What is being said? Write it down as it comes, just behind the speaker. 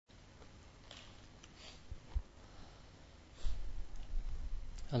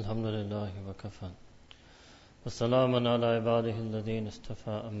الحمد لله وكفى وسلام على عباده الذين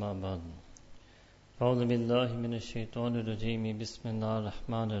اصطفى أما بعد أعوذ بالله من الشيطان الرجيم بسم الله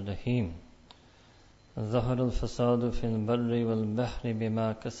الرحمن الرحيم ظهر الفساد في البر والبحر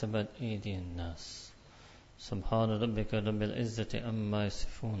بما كسبت أيدي الناس سبحان ربك رب العزة عما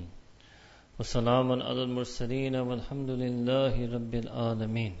يصفون وسلام على المرسلين والحمد لله رب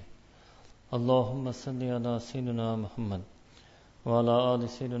العالمين اللهم صل على سيدنا محمد وعلى آل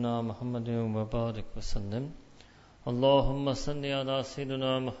سيدنا محمد وبارك وسلم اللهم صل على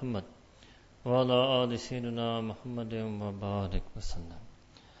سيدنا محمد وعلى آل سيدنا محمد وبارك وسلم.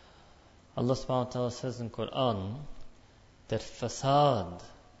 Allah subhanahu wa ta'ala says in Quran that fasad,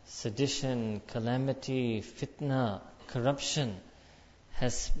 sedition, calamity, fitna, corruption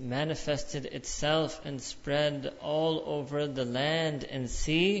has manifested itself and spread all over the land and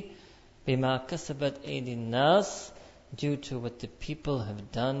sea bima kasabat aydin nas, due to what the people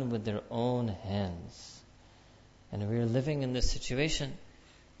have done with their own hands. And we are living in this situation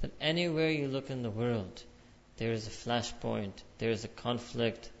that anywhere you look in the world, there is a flashpoint, there is a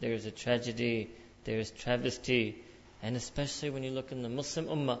conflict, there is a tragedy, there is travesty. And especially when you look in the Muslim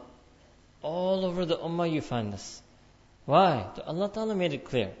Ummah, all over the Ummah you find this. Why? Allah Ta'ala made it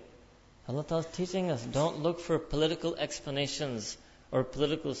clear. Allah Ta'ala is teaching us, don't look for political explanations or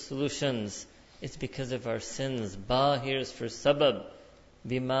political solutions. It's because of our sins. Ba here is for sabab.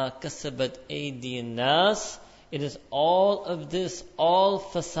 Bima kasabat aydi nas. It is all of this, all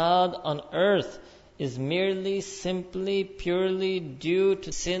fasad on earth is merely, simply, purely due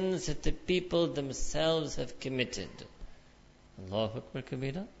to sins that the people themselves have committed. Allahu Akbar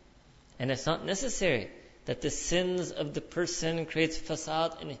Kabira. And it's not necessary that the sins of the person creates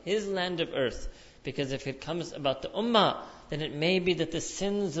fasad in his land of earth. Because if it comes about the ummah, then it may be that the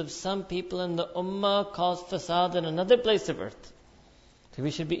sins of some people in the ummah cause fasad in another place of earth. So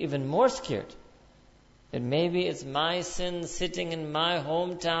we should be even more scared. That maybe it's my sin sitting in my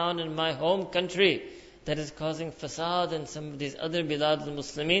hometown, in my home country, that is causing fasad in some of these other bilad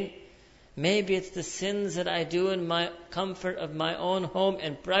al-Muslimin. Maybe it's the sins that I do in my comfort of my own home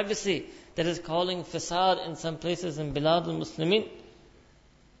and privacy that is causing fasad in some places in bilad al-Muslimin.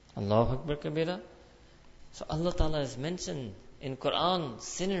 Allahu Akbar Kabira. So Allah Ta'ala has mentioned in Quran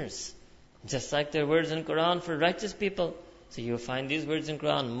sinners, just like there are words in Quran for righteous people. So you find these words in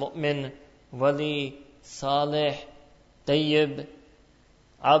Quran: mu'min, wali, salih, tayyib,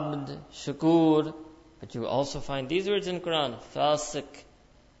 abd, shukur. But you also find these words in Quran: fasiq,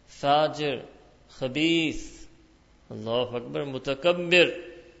 fajr, khabith, Allahu Akbar, mutakabbir.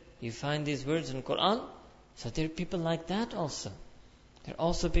 You find these words in Quran. So there are people like that also. There are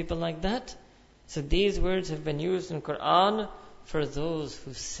also people like that. So these words have been used in Quran for those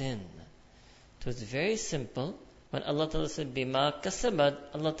who sin. So it's very simple. When Allah Ta'ala said, Bima kasabat,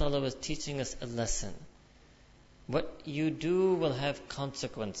 Allah Ta'ala was teaching us a lesson. What you do will have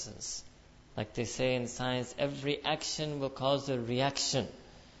consequences. Like they say in science, every action will cause a reaction.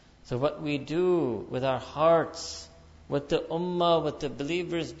 So what we do with our hearts, what the ummah, what the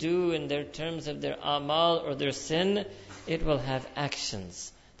believers do in their terms of their amal or their sin, it will have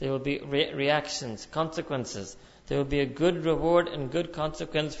actions. There will be reactions, consequences. There will be a good reward and good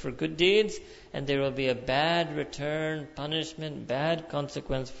consequence for good deeds, and there will be a bad return, punishment, bad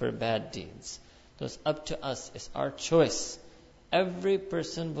consequence for bad deeds. So it's up to us. It's our choice. Every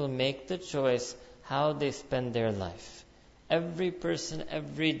person will make the choice how they spend their life. Every person,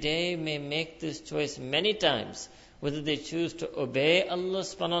 every day may make this choice many times, whether they choose to obey Allah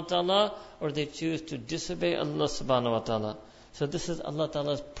subhanahu wa ta'ala or they choose to disobey Allah subhanahu wa ta'ala. So this is Allah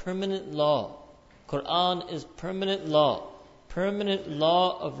Ta'ala's permanent law. Quran is permanent law. Permanent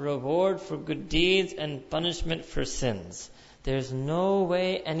law of reward for good deeds and punishment for sins. There is no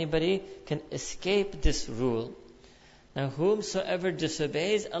way anybody can escape this rule. Now whomsoever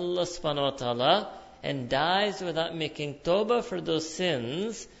disobeys Allah subhanahu wa ta'ala and dies without making tawbah for those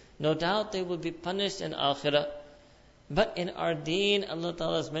sins, no doubt they will be punished in akhirah. But in our deen, Allah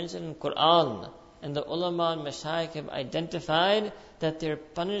Ta'ala has mentioned in Quran, and the ulama and mashayikh have identified that there are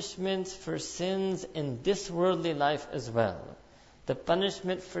punishments for sins in this worldly life as well. The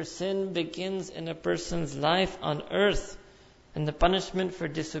punishment for sin begins in a person's life on earth. And the punishment for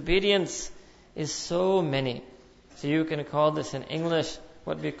disobedience is so many. So you can call this in English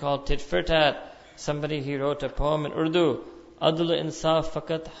what we call tit for tat. Somebody, he wrote a poem in Urdu, Adl insaf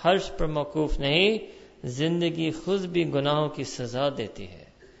fakat harsh par mawquf nahi, zindagi khud bhi gunahon ki saza deti hai.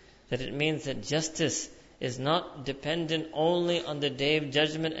 That it means that justice is not dependent only on the day of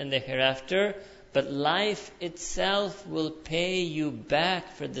judgment and the hereafter, but life itself will pay you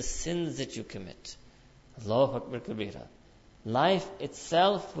back for the sins that you commit. Allahu Akbar Kabira. Life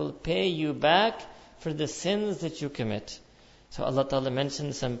itself will pay you back for the sins that you commit. So Allah Ta'ala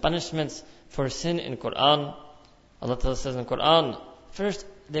mentions some punishments for sin in Quran. Allah Ta'ala says in Quran, first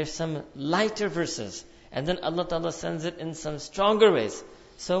there's some lighter verses, and then Allah Ta'ala sends it in some stronger ways.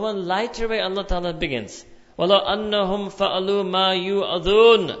 So one lighter way Allah Ta'ala begins, وَلَوْ أَنَّهُمْ فَعَلُوا مَا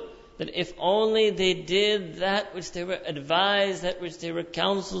يُؤَذُونَ, that if only they did that which they were advised, that which they were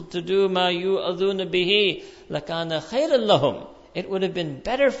counseled to do, مَا يُؤَذُونَ بِهِ لَكَانَ خَيْرًا لَهُمْ, it would have been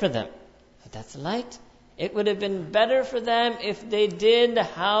better for them. But that's light. It would have been better for them if they did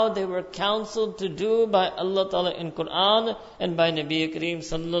how they were counseled to do by Allah Ta'ala in Quran and by Nabi Kareem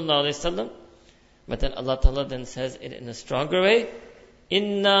Sallallahu Alaihi Wasallam. But then Allah Ta'ala then says it in a stronger way,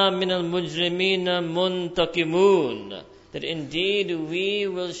 Inna minal mujrimina muntakimun, that indeed we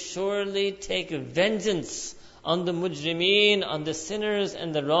will surely take vengeance on the mujrimeen, on the sinners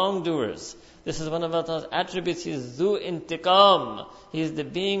and the wrongdoers. This is one of Allah's attributes. He is Zu Intiqam. He is the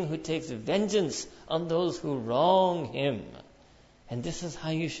being who takes vengeance on those who wrong him. And this is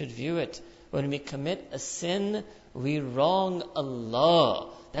how you should view it. When we commit a sin, we wrong Allah.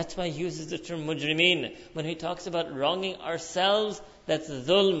 That's why he uses the term mujrimeen. When he talks about wronging ourselves, that's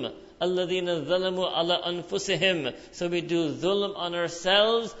zulm. Alladhina zalamu ala anfusihim. So we do zulm on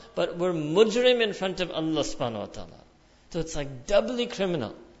ourselves, but we're mujrim in front of Allah subhanahu wa ta'ala. So it's like doubly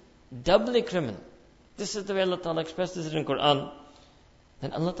criminal. Doubly criminal. This is the way Allah Ta'ala expresses it in Quran.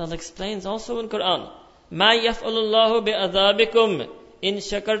 Then Allah Ta'ala explains also in Quran, مَا يَفْعَلُ اللَّهُ بِعَذَابِكُمْ إِن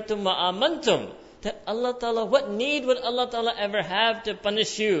شَكَرْتُمْ وَآمَنْتُمْ, that Allah Ta'ala, what need would Allah Ta'ala ever have to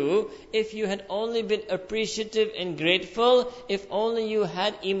punish you if you had only been appreciative and grateful, if only you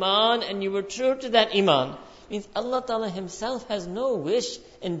had iman and you were true to that iman. Means Allah Ta'ala himself has no wish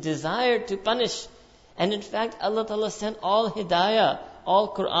and desire to punish. And in fact, Allah Ta'ala sent all hidayah,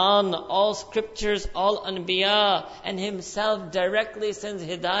 all Quran, all scriptures, all anbiya, and himself directly sends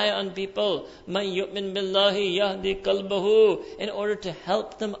hidayah on people. Man yu'min billahi yahdi qalbahu, in order to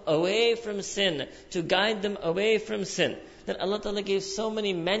help them away from sin, to guide them away from sin. Then Allah Ta'ala gave so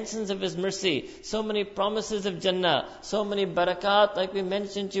many mentions of His mercy, so many promises of Jannah, so many barakat, like we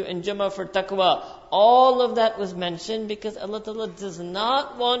mentioned to you in Jummah for taqwa. All of that was mentioned because Allah Ta'ala does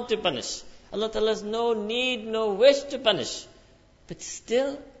not want to punish. Allah Ta'ala has no need, no wish to punish. But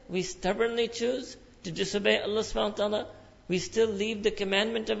still, we stubbornly choose to disobey Allah subhanahu wa ta'ala. We still leave the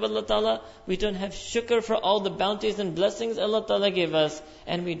commandment of Allah ta'ala. We don't have shukr for all the bounties and blessings Allah ta'ala gave us.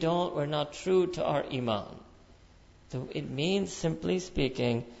 And we're not true to our iman. So it means, simply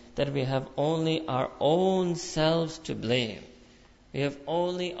speaking, that we have only our own selves to blame. We have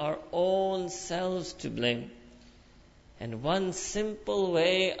only our own selves to blame. And one simple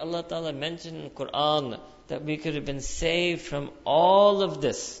way Allah ta'ala mentioned in Quran that we could have been saved from all of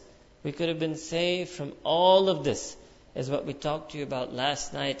this, we could have been saved from all of this, is what we talked to you about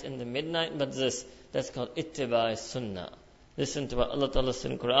last night in the midnight majlis. That's called Ittiba' Sunnah. Listen to what Allah Ta'ala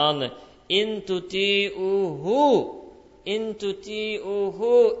said in Quran. In tuti'uhu,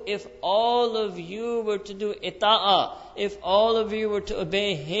 if all of you were to do ita'ah, if all of you were to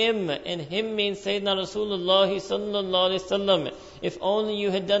obey Him, and Him means Sayyidina Rasulullah sallallahu alaihi wasallam, if only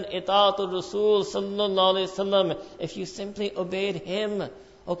you had done ita'atul Rasul sallallahu alaihi wasallam, if you simply obeyed Him,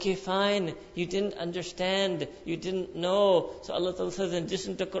 okay, fine, you didn't understand, you didn't know. So Allah Ta'ala says in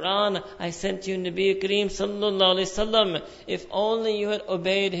addition to Quran, I sent you Nabi Kareem sallallahu alaihi wasallam. If only you had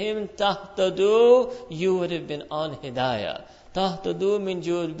obeyed him, tahtadu, you would have been on hidayah. Tahtadu means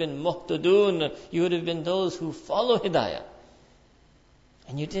you would have been muhtadun, you would have been those who follow hidayah.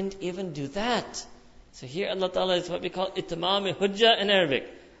 And you didn't even do that. So here Allah Ta'ala is what we call itmam hujjah in Arabic.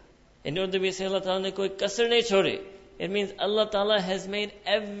 In order we say Allah Ta'ala ne koi kasar nahi chhodi. It means Allah Ta'ala has made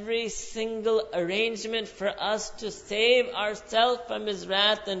every single arrangement for us to save ourselves from His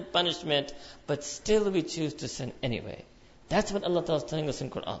wrath and punishment, but still we choose to sin anyway. That's what Allah Ta'ala is telling us in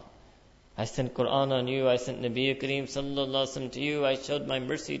Quran. I sent Quran on you, I sent Nabi Kareem sallallahu alaihi wasallam to you, I showed my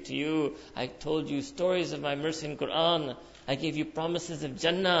mercy to you, I told you stories of my mercy in Quran, I gave you promises of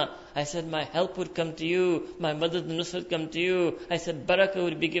Jannah, I said my help would come to you, my madad nusr would come to you, I said barakah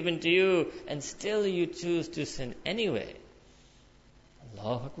would be given to you, and still you choose to sin anyway.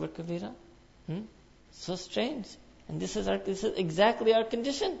 Allahu Akbar Kabira. So strange. And this is exactly our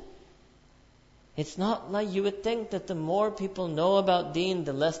condition. It's not like you would think that the more people know about deen,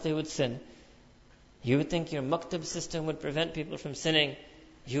 the less they would sin. You would think your maktab system would prevent people from sinning.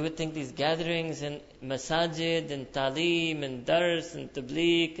 You would think these gatherings and masajid and talim and dars and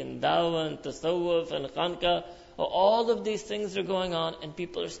tabligh and dawah and tasawwuf and khanqa, all of these things are going on and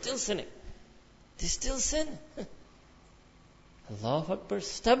people are still sinning. They still sin. Allahu Akbar.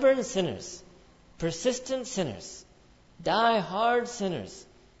 Stubborn sinners. Persistent sinners. die-hard sinners,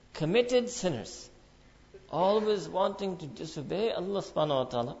 committed sinners, always wanting to disobey Allah subhanahu wa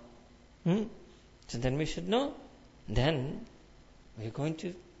ta'ala. So then we should know. Then we're going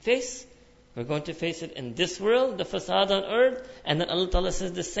to face it in this world, the fasad on earth, and then Allah Ta'ala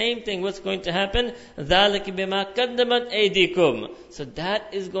says the same thing. What's going to happen? ذَلِكَ بِمَا قَدَّمَتْ أَيْدِيكُمْ. So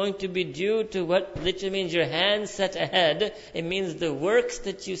that is going to be due to what literally means your hands set ahead. It means the works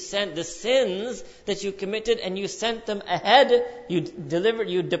that you sent, the sins that you committed and you sent them ahead,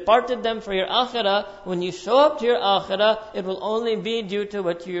 you departed them for your akhirah. When you show up to your akhirah, it will only be due to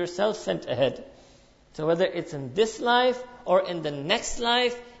what you yourself sent ahead. So whether it's in this life or in the next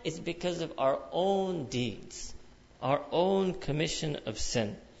life, it's because of our own deeds, our own commission of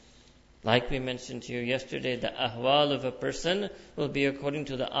sin. Like we mentioned to you yesterday, the ahwal of a person will be according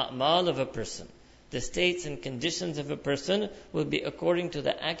to the a'mal of a person. The states and conditions of a person will be according to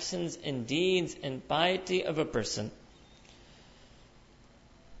the actions and deeds and piety of a person.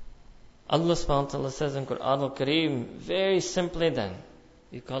 Allah subhanahu wa ta'ala says in Quran al-Kareem, very simply then,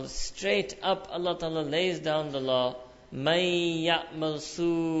 you call it straight up, Allah ta'ala lays down the law, مَن يَعْمَلْ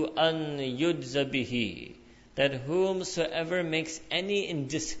سُوءًا يُجْزَ بِهِ, that whomsoever makes any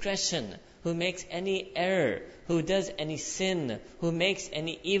indiscretion, who makes any error, who does any sin, who makes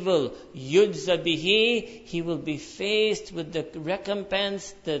any evil, يُجْزَ بِهِ, he will be faced with the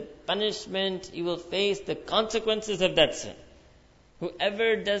recompense, the punishment, he will face the consequences of that sin.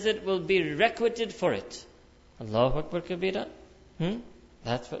 Whoever does it will be requited for it. Allahu Akbar Kabira.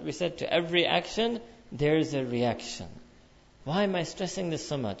 That's what we said. To every action, there is a reaction. Why am I stressing this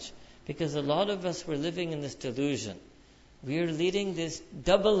so much? Because a lot of us were living in this delusion. We are leading this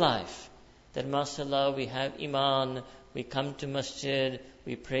double life. That mashallah, we have iman, we come to masjid,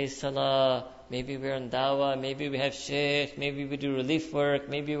 we pray salah, maybe we're in dawah, maybe we have shaykh, maybe we do relief work,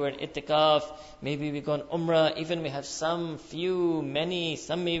 maybe we're in itikaf, maybe we go on umrah, even we have some, few, many,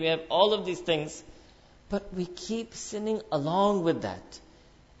 some maybe we have all of these things. But we keep sinning along with that.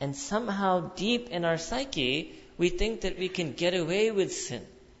 And somehow deep in our psyche, we think that we can get away with sin.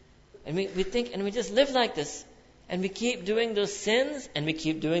 And we think, and we just live like this. And we keep doing those sins, and we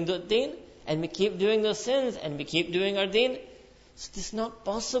keep doing the deen, and we keep doing those sins, and we keep doing our deen. So this is not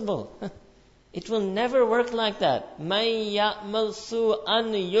possible. It will never work like that. مَن يَعْمَلْ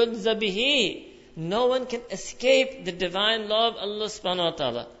سُوءًا يُجْزَ بِهِ. No one can escape the divine law of Allah subhanahu wa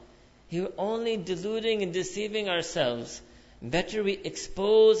ta'ala. You're only deluding and deceiving ourselves. Better we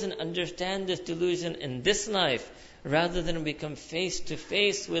expose and understand this delusion in this life, rather than we come face to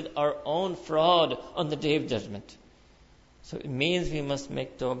face with our own fraud on the Day of Judgment. So it means we must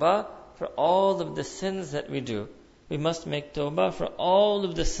make tawbah for all of the sins that we do. We must make tawbah for all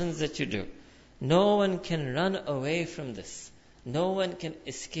of the sins that you do. No one can run away from this. No one can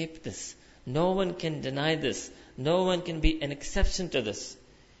escape this. No one can deny this. No one can be an exception to this.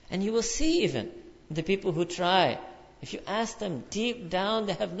 And you will see even the people who try, if you ask them deep down,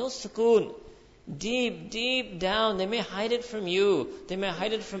 they have no sukoon. Deep down, they may hide it from you, they may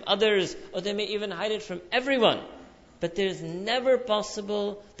hide it from others, or they may even hide it from everyone. But there is never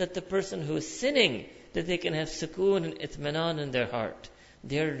possible that the person who is sinning, that they can have sukoon and itminan in their heart.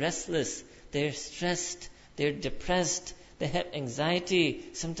 They are restless, they are stressed, they are depressed, they have anxiety,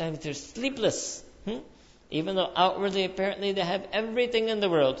 sometimes they're sleepless. Even though outwardly, apparently, they have everything in the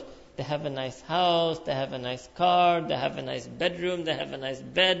world. They have a nice house, they have a nice car, they have a nice bedroom, they have a nice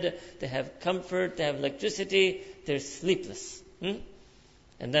bed, they have comfort, they have electricity. They're sleepless.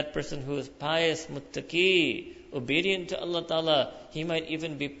 And that person who is pious, muttaqi, obedient to Allah Ta'ala, he might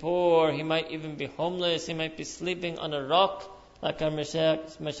even be poor, he might even be homeless, he might be sleeping on a rock, like our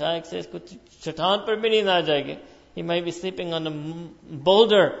Mashaykh says, kuch chatan par bhi nahi na jayegi. He might be sleeping on a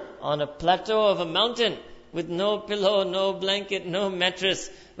boulder, on a plateau of a mountain, with no pillow, no blanket, no mattress.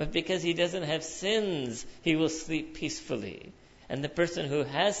 But because he doesn't have sins, he will sleep peacefully. And the person who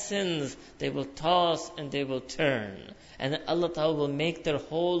has sins, they will toss and they will turn. And Allah Ta'ala will make their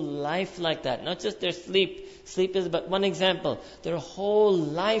whole life like that. Not just their sleep. Sleep is but one example. Their whole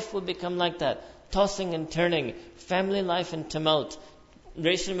life will become like that. Tossing and turning. Family life in tumult.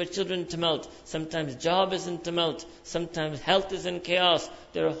 Relation with children in tumult. Sometimes job is in tumult. Sometimes health is in chaos.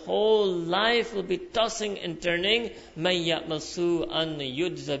 Their whole life will be tossing and turning. مَن يَعْمَلْ سُوءًا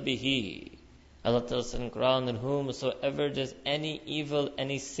يُجْزَ بِهِ. Allah Ta'ala said in Quran, and whomsoever does any evil,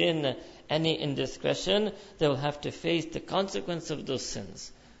 any sin, any indiscretion, they will have to face the consequence of those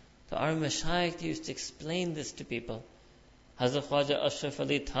sins. So our Mashaykh used to explain this to people. Hazrat Khwaja Ashraf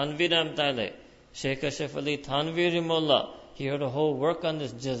Ali Thanvi Rahmatullahi, Shaykh Ashraf Ali Thanvi Rahimahullah, he heard a whole work on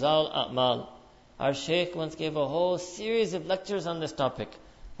this Jazal A'mal. Our Shaykh once gave a whole series of lectures on this topic.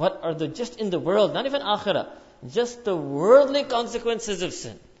 What are just in the world, not even akhirah, just the worldly consequences of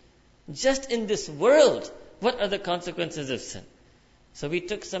sin. Just in this world, what are the consequences of sin? So we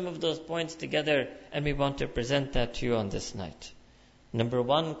took some of those points together and we want to present that to you on this night. Number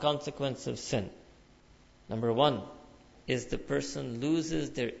one consequence of sin. Number one is the person loses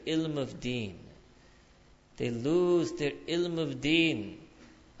their ilm of deen. They lose their ilm of deen.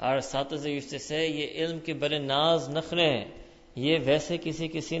 Our Sataza used to say, ye ilm ke bade naaz nakhre, ye vaise kisi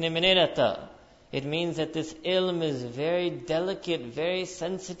ke seene mein nahi rehta. It means that this ilm is very delicate, very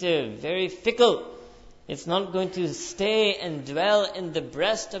sensitive, very fickle. It's not going to stay and dwell in the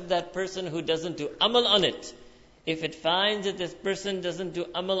breast of that person who doesn't do amal on it. If it finds that this person doesn't do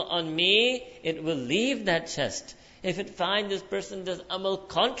amal on me, it will leave that chest. If it finds this person does amal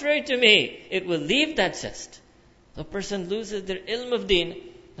contrary to me, it will leave that chest. The person loses their ilm of deen.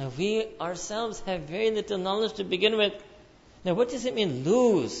 Now we ourselves have very little knowledge to begin with. Now what does it mean,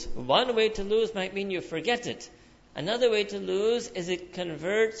 lose? One way to lose might mean you forget it. Another way to lose is it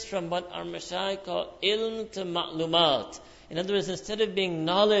converts from what our mashayikh call ilm to ma'lumat. In other words, instead of being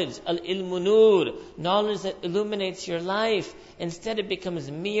knowledge, al-ilmu nur, knowledge that illuminates your life, instead it becomes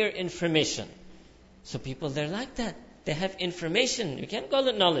mere information. So people, they're like that. They have information. You can't call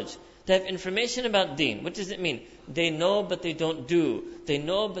it knowledge. They have information about deen. What does it mean? They know but they don't do. They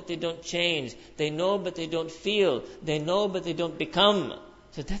know but they don't change. They know but they don't feel. They know but they don't become.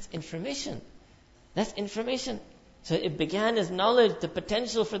 So that's information. That's information. So it began as knowledge, the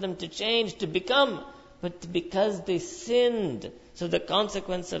potential for them to change, to become. But because they sinned, so the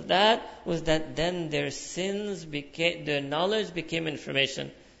consequence of that was that then their sins became, their knowledge became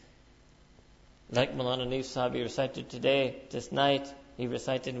information. Like Maulana Naif Sahabi recited today, this night, he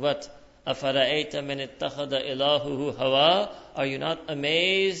recited what? أَفَرَأَيْتَ مَنِ اتَّخَذَ إِلَهُهُ هَوَى. Are you not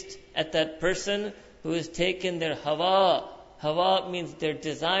amazed at that person who has taken their hawa? Hawa means their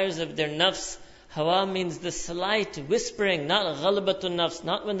desires of their nafs. Hawa means the slight whispering, not ghalabatun nafs,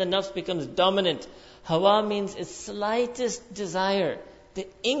 not when the nafs becomes dominant. Hawa means its slightest desire, the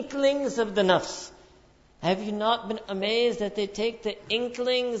inklings of the nafs. Have you not been amazed that they take the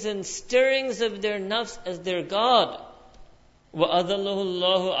inklings and stirrings of their nafs as their God? وَأَضَلَّهُ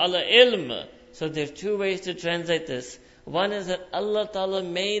اللَّهُ عَلَى ilm. So there are two ways to translate this. One is that Allah Ta'ala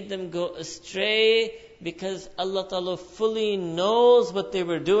made them go astray because Allah Ta'ala fully knows what they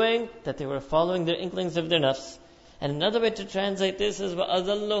were doing, that they were following their inklings of their nafs. And another way to translate this is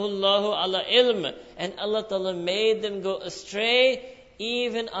وَأَضَلَّهُ اللَّهُ عَلَى ilm. And Allah Ta'ala made them go astray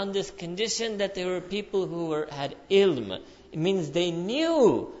even on this condition that they were people who had ilm. It means they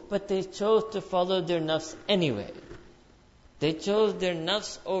knew, but they chose to follow their nafs anyway. They chose their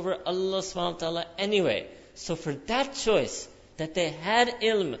nafs over Allah subhanahu wa ta'ala anyway. So for that choice, that they had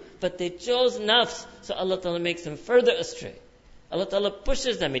ilm, but they chose nafs, so Allah ta'ala makes them further astray. Allah ta'ala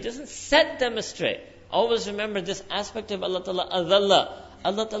pushes them. He doesn't set them astray. Always remember this aspect of Allah ta'ala, adalla.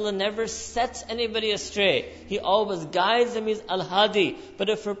 Allah ta'ala never sets anybody astray. He always guides them. He's al-hadi. But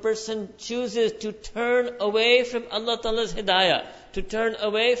if a person chooses to turn away from Allah ta'ala's hidayah, to turn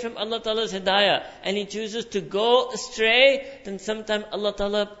away from Allah ta'ala's hidayah, and he chooses to go astray, then sometimes Allah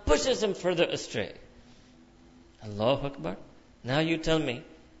ta'ala pushes him further astray. Allahu Akbar. Now you tell me,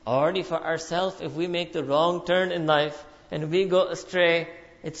 already for ourselves, if we make the wrong turn in life, and we go astray,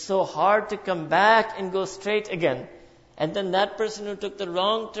 it's so hard to come back and go straight again. And then that person who took the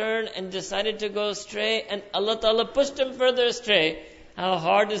wrong turn and decided to go astray, and Allah Ta'ala pushed him further astray, how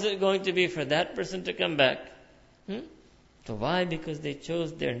hard is it going to be for that person to come back? So why? Because they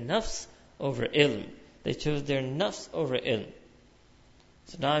chose their nafs over ilm. They chose their nafs over ilm.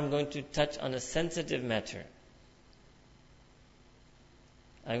 So now I'm going to touch on a sensitive matter.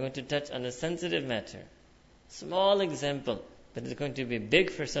 I'm going to touch on a sensitive matter. Small example, but it's going to be big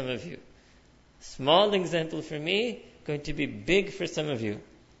for some of you. Small example for me, going to be big for some of you.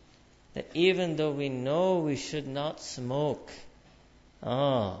 That even though we know we should not smoke,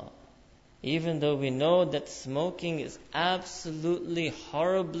 even though we know that smoking is absolutely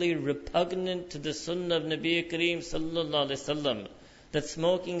horribly repugnant to the sunnah of Nabi Kareem sallallahu alaihi wasallam, that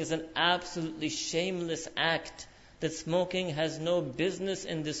smoking is an absolutely shameless act, that smoking has no business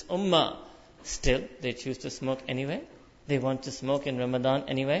in this ummah, still they choose to smoke anyway. They want to smoke in Ramadan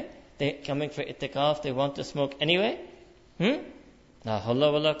anyway. They're coming for itikaf, they want to smoke anyway. La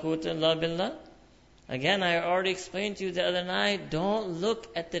hawla wa la quwwata illa billah. Again, I already explained to you the other night, don't look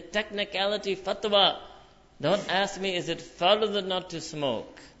at the technicality fatwa. Don't ask me, is it fard or not to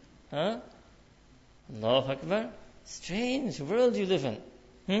smoke? Allahu Akbar. Strange world you live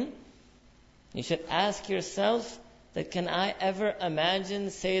in. You should ask yourself that, can I ever imagine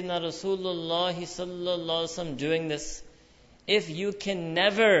Sayyidina Rasulullah sallallahu alaihi wasallam doing this? if you can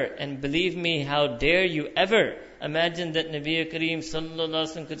never, and believe me, how dare you ever, imagine that Nabi Kareem sallallahu alaihi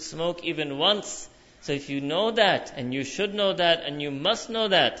wasallam could smoke even once. So if you know that, and you should know that, and you must know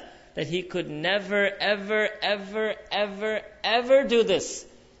that he could never, ever, ever, ever, ever do this,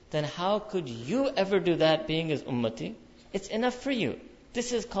 then how could you ever do that being his ummati? It's enough for you.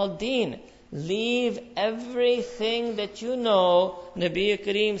 This is called deen. Leave everything that you know Nabi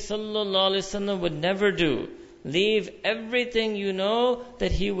Kareem sallallahu alaihi wasallam would never do. Leave everything you know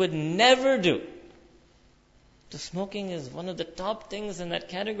that he would never do. So smoking is one of the top things in that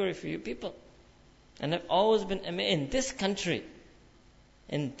category for you people. And I've always been in this country,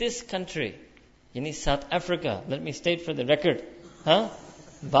 yani South Africa, let me state for the record,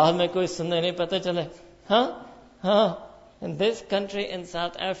 baad mein koi sunna nahi pata chale, in this country, in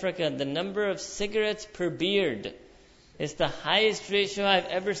South Africa, the number of cigarettes per beard is the highest ratio I've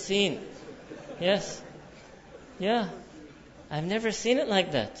ever seen. Yes. Yeah. I've never seen it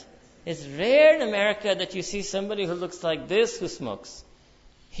like that. It's rare in America that you see somebody who looks like this who smokes.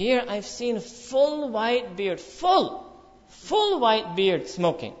 Here I've seen full white beard, full white beard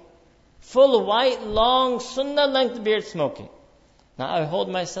smoking. Full white, long, sunnah length beard smoking. Now I hold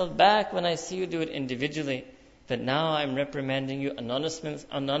myself back when I see you do it individually. But now I'm reprimanding you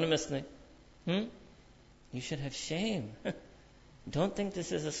anonymously. You should have shame. Don't think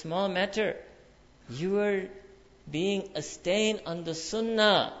this is a small matter. You are being a stain on the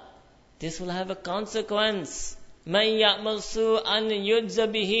sunnah. This will have a consequence. Man ya'mal su'an yujza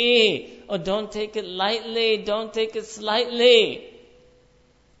bihi. Oh, don't take it lightly. Don't take it slightly.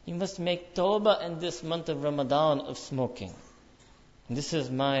 You must make tawbah in this month of Ramadan of smoking. And this is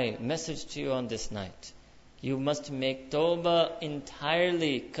my message to you on this night. You must make tawbah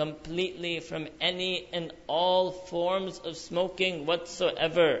entirely, completely from any and all forms of smoking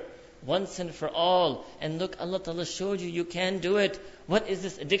whatsoever. Once and for all. And look, Allah Ta'ala showed you can do it. What is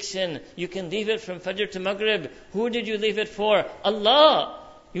this addiction? You can leave it from Fajr to Maghrib. Who did you leave it for? Allah.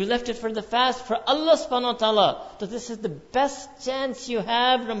 You left it for the fast for Allah subhanahu wa ta'ala. So this is the best chance you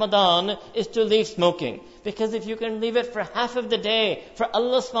have, Ramadan, is to leave smoking. Because if you can leave it for half of the day for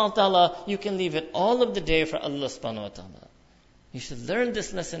Allah subhanahu wa ta'ala, you can leave it all of the day for Allah subhanahu wa ta'ala. You should learn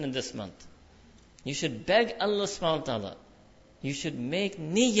this lesson in this month. You should beg Allah subhanahu wa ta'ala. You should make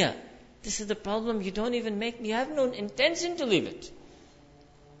niyyah. This is the problem. You have no intention to leave it.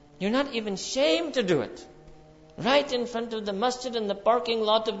 You're not even shamed to do it. Right in front of the masjid, in the parking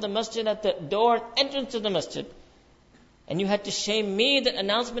lot of the masjid, at the door, entrance to the masjid. And you had to shame me. The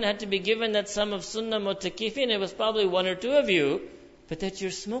announcement had to be given that some of Sunnah Mutakifin, it was probably one or two of you, but that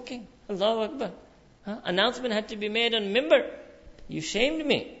you're smoking. Allahu Akbar. Announcement had to be made on mimbar. You shamed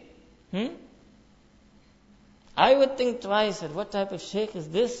me. I would think twice at what type of sheikh is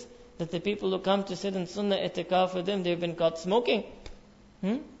this, that the people who come to sit in Sunnah itikaf with him, they've been caught smoking.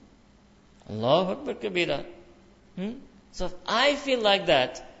 Allahu Akbar kabira. So if I feel like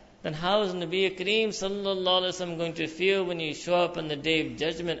that, then how is Nabi Kareem sallallahu alaihi wasallam going to feel when you show up on the day of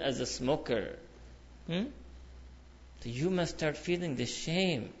judgment as a smoker? So you must start feeling the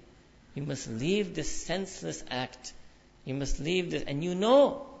shame. You must leave this senseless act. You must leave this, and you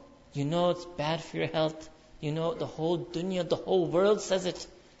know it's bad for your health. You know the whole dunya, the whole world says it.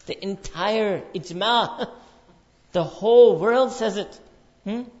 The entire ijma, the whole world says it.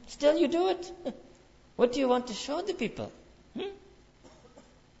 Still you do it. What do you want to show the people?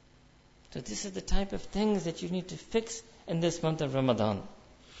 So this is the type of things that you need to fix in this month of Ramadan.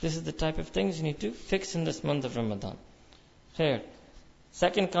 This is the type of things you need to fix in this month of Ramadan. Fair.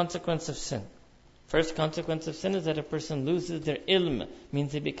 Second consequence of sin. First consequence of sin is that a person loses their ilm.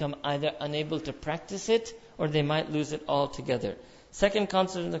 Means they become either unable to practice it or they might lose it altogether. Second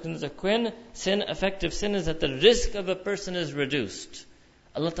consequence of sin, effective sin, is that the risk of a person is reduced.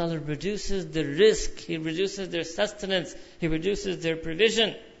 Allah Ta'ala reduces the risk. He reduces their sustenance. He reduces their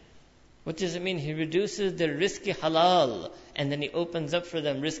provision. What does it mean? He reduces their rizqi halal, and then He opens up for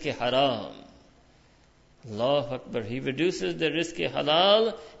them rizqi haram. Allahu Akbar. He reduces their rizqi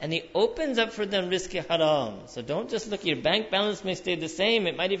halal, and He opens up for them rizqi haram. So don't just look, your bank balance may stay the same,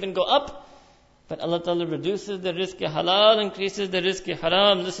 it might even go up. But Allah Ta'ala reduces the rizqi halal, increases the rizqi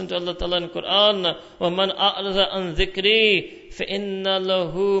haram. Listen to Allah Ta'ala in Quran. وَمَنْ أَعْرَضَ عَنْ ذِكْرِي فَإِنَّ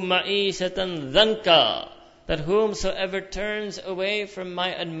لَهُ مَعِيشَةً ذَنْكَ. That whomsoever turns away from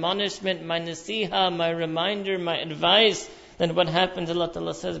my admonishment, my nasiha, my reminder, my advice, then what happens? Allah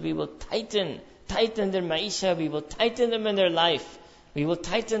Ta'ala says, we will tighten their maisha, we will tighten them in their life. We will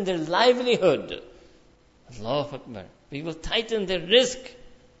tighten their livelihood. Allahu Akbar. We will tighten their risk.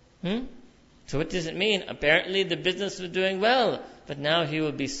 So what does it mean? Apparently the business was doing well, but now he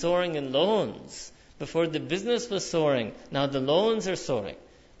will be soaring in loans. Before the business was soaring, now the loans are soaring.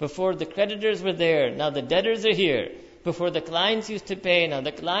 Before the creditors were there, now the debtors are here. Before the clients used to pay, now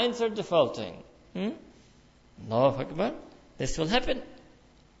the clients are defaulting. Allahu Akbar. This will happen.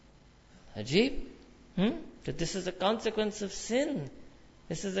 Ajib. But this is a consequence of sin.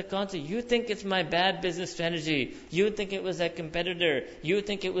 This is a consequence. You think it's my bad business strategy. You think it was that competitor. You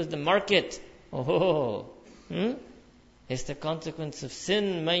think it was the market. It's the consequence of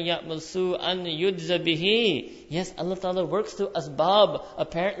sin. مَنْ يَعْمَلْ سُوءًا يُجْزَ بِهِ. Yes, Allah Ta'ala works through asbab.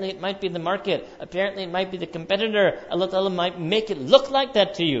 Apparently it might be the market. Apparently it might be the competitor. Allah Ta'ala might make it look like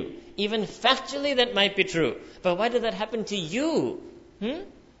that to you. Even factually that might be true. But why did that happen to you?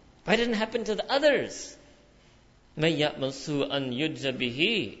 Why didn't it happen to the others? مَنْ يَعْمَلْ سُوءًا يُجْزَ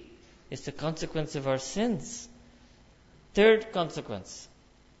بِهِ. It's the consequence of our sins. Third consequence,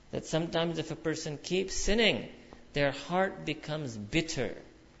 that sometimes if a person keeps sinning, their heart becomes bitter.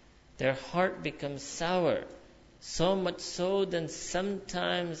 Their heart becomes sour. So much so that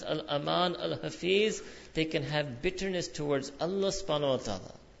sometimes Al-Aman Al-Hafiz, they can have bitterness towards Allah subhanahu wa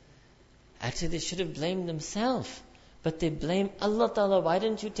ta'ala. Actually, they should have blamed themselves. But they blame Allah ta'ala, why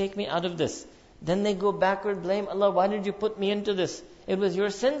didn't you take me out of this? Then they go backward, blame Allah, why did you put me into this? It was your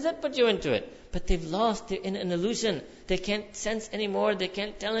sins that put you into it. But they've lost, they're in an illusion. They can't sense anymore, they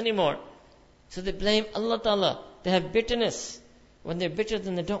can't tell anymore. So they blame Allah ta'ala. They have bitterness. When they're bitter,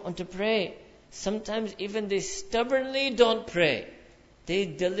 then they don't want to pray. Sometimes even they stubbornly don't pray. They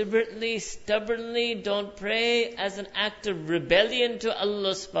deliberately, stubbornly don't pray as an act of rebellion to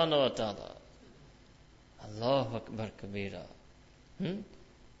Allah subhanahu wa ta'ala. Allahu Akbar Kabira.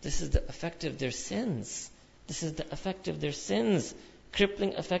 This is the effect of their sins. This is the effect of their sins.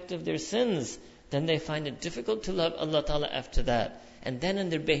 Crippling effect of their sins. Then they find it difficult to love Allah ta'ala after that. And then in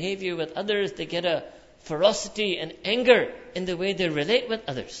their behavior with others, they get a ferocity and anger in the way they relate with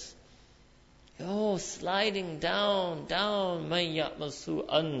others. Sliding down. مَنْ يَعْمَلْ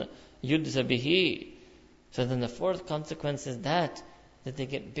سُوءًا يُجْزَ بِهِ. So then the fourth consequence is that they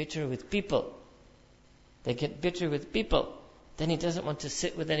get bitter with people. They get bitter with people. Then he doesn't want to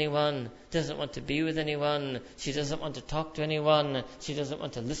sit with anyone, doesn't want to be with anyone, she doesn't want to talk to anyone, she doesn't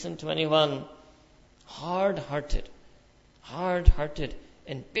want to listen to anyone. Hard-hearted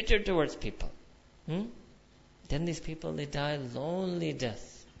and bitter towards people. Then these people, they die lonely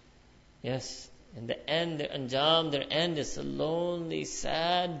death. Yes, in the end, their anjam, their end is a lonely,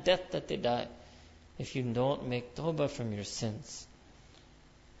 sad death that they die. If you don't make tawbah from your sins.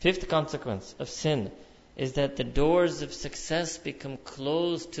 Fifth consequence of sin is that the doors of success become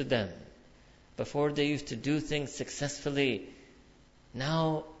closed to them. Before they used to do things successfully.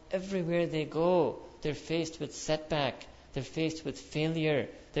 Now, everywhere they go, they're faced with setback. They're faced with failure.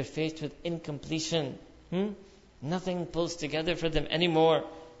 They're faced with incompletion. Nothing pulls together for them anymore.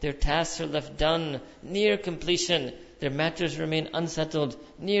 Their tasks are left done, near completion. Their matters remain unsettled,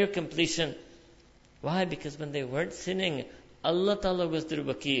 near completion. Why? Because when they weren't sinning, Allah Ta'ala was their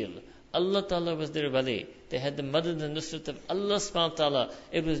wakil. Allah Ta'ala was their wali. They had the madad and nusrat of Allah subhanahu wa ta'ala.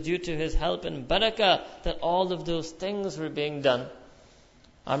 It was due to His help and barakah that all of those things were being done.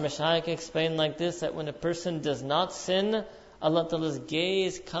 Our Mashaykh explained like this, that when a person does not sin, Allah Ta'ala's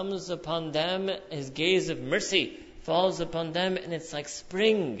gaze comes upon them, His gaze of mercy falls upon them, and it's like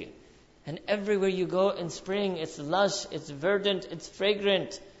spring. And everywhere you go in spring, it's lush, it's verdant, it's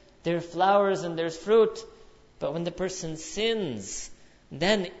fragrant. There are flowers and there's fruit. But when the person sins,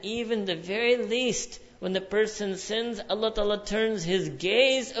 then even the very least, when the person sins, Allah Ta'ala turns His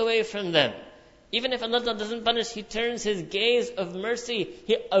gaze away from them. Even if Allah Ta'ala doesn't punish, He turns His gaze of mercy.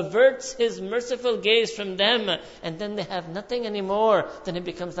 He averts His merciful gaze from them. And then they have nothing anymore. Then it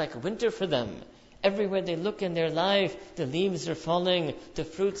becomes like winter for them. Everywhere they look in their life, the leaves are falling, the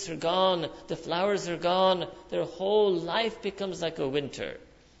fruits are gone, the flowers are gone. Their whole life becomes like a winter.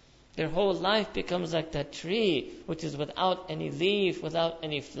 Their whole life becomes like that tree, which is without any leaf, without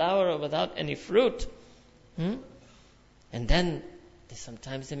any flower, or without any fruit. And then,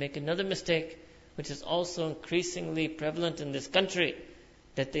 sometimes they make another mistake, which is also increasingly prevalent in this country,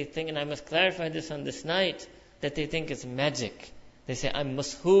 that they think, and I must clarify this on this night, that they think it's magic. They say, I'm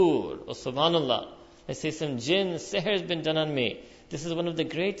mashoor, or subhanallah. They say, some jinn, sihr has been done on me. This is one of the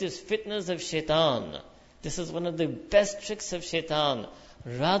greatest fitnas of shaitan. This is one of the best tricks of shaitan.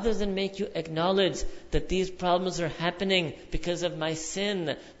 Rather than make you acknowledge that these problems are happening because of my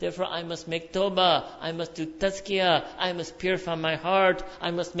sin, therefore I must make tawbah, I must do tazkiyah, I must purify my heart, I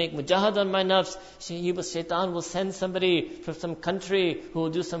must make mujahad on my nafs. Shaitan will send somebody from some country who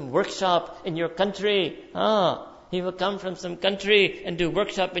will do some workshop in your country. He will come from some country and do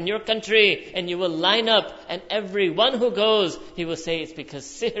workshop in your country, and you will line up, and everyone who goes, he will say it's because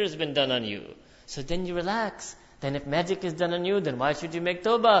sihr has been done on you. So then you relax. Then if magic is done on you, then why should you make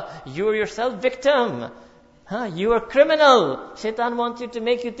tawbah? You are yourself victim. You are criminal. Shaitan wants you to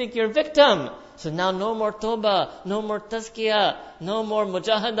make you think you're a victim. So now no more tawbah, no more tazkiyah, no more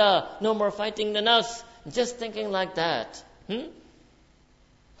mujahada, no more fighting the nafs. Just thinking like that.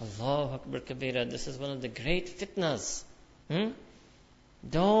 Allahu Akbar Kabira. This is one of the great fitnas.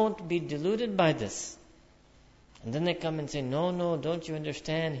 Don't be deluded by this. And then they come and say, no, don't you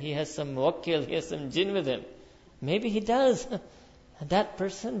understand? He has some muwakkil, he has some jinn with him. Maybe he does. That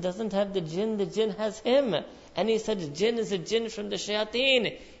person doesn't have the jinn has him. And he said, jinn is a jinn from the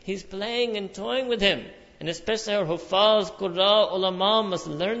shayateen. He's playing and toying with him. And especially our huffaz, qurra, ulama must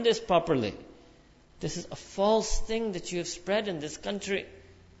learn this properly. This is a false thing that you have spread in this country.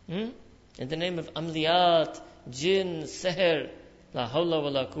 In the name of amliyat, jinn, seher, la hawla wa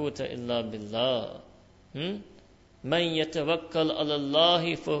la quwwata illa billah. Man yatawakkal ala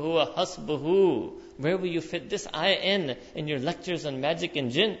Allahi fahuwa hasbuhu. Where will you fit this ayah in your lectures on magic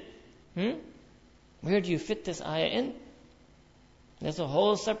and jinn? Where do you fit this ayah in? That's a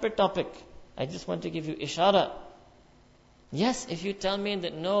whole separate topic. I just want to give you ishara. Yes, if you tell me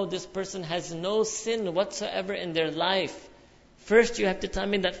that no, this person has no sin whatsoever in their life, first you have to tell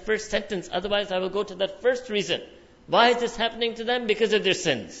me that first sentence. Otherwise I will go to that first reason. Why is this happening to them? Because of their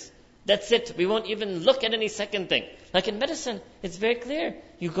sins. That's it. We won't even look at any second thing. Like in medicine, it's very clear.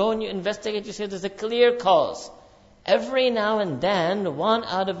 You go and you investigate, you say there's a clear cause. Every now and then, 1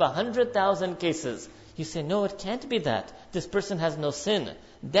 out of 100,000 cases, you say, no, it can't be that. This person has no sin.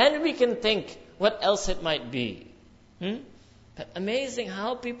 Then we can think what else it might be. But amazing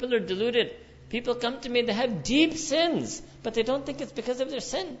how people are deluded. People come to me, they have deep sins, but they don't think it's because of their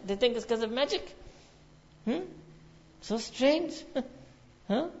sin. They think it's because of magic. So strange.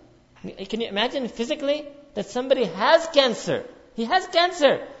 Can you imagine physically that somebody has cancer? He has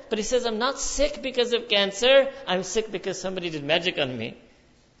cancer, but he says, I'm not sick because of cancer. I'm sick because somebody did magic on me.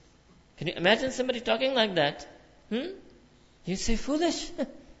 Can you imagine somebody talking like that? You say, foolish.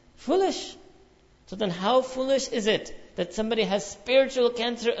 Foolish. So then how foolish is it that somebody has spiritual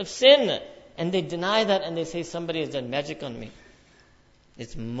cancer of sin and they deny that and they say somebody has done magic on me?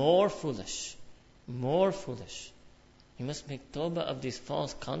 It's more foolish. More foolish. You must make tawbah of these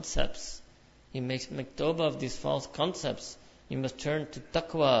false concepts. You must make tawbah of these false concepts. You must turn to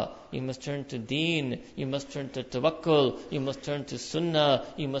taqwa. You must turn to deen. You must turn to tawakkul. You must turn to sunnah.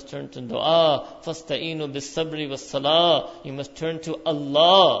 You must turn to dua. Fasta'inu bis sabri was salah. You must turn to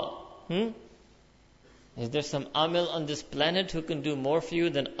Allah. Is there some amil on this planet who can do more for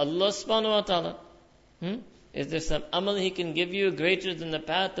you than Allah subhanahu wa ta'ala? Is there some amal He can give you greater than the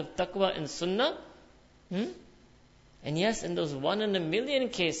path of taqwa and sunnah? And yes, in those 1 in a million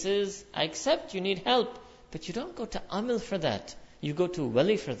cases, I accept you need help. But you don't go to amil for that. You go to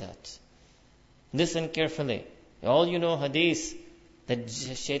wali for that. Listen carefully. All you know hadith, that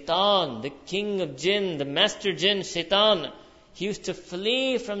shaitan, the king of jinn, the master jinn, shaitan, he used to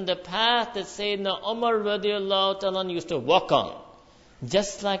flee from the path that Sayyidina Umar radiallahu ta'ala used to walk on.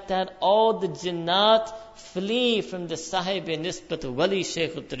 Just like that, all the jinnat flee from the sahib-e-nisbat wali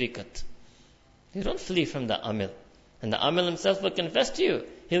shaykh al-tariqat. You don't flee from the amil. And the amil himself will confess to you.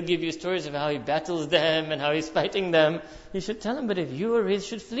 He'll give you stories of how he battles them and how he's fighting them. You should tell him, but if you were, he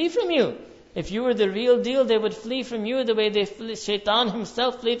should flee from you. If you were the real deal, they would flee from you the way shaitan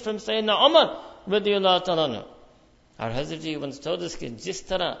himself fled from Sayyidina Umar radiallahu ta'ala. Our Hazrat Ji once told us that jis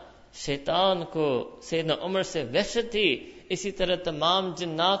tarah shaitan ko Sayyidina Umar se wahshat thi, isi tarah tamam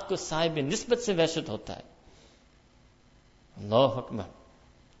jinnat ko sahib-e-nisbat se wahshat hota hai. Allahu Akbar.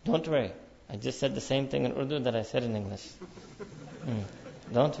 Don't worry. I just said the same thing in Urdu that I said in English.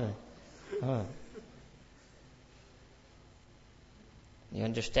 Don't worry. You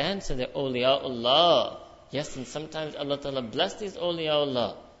understand? So they're awliyaullah. Yes, and sometimes Allah Ta'ala bless these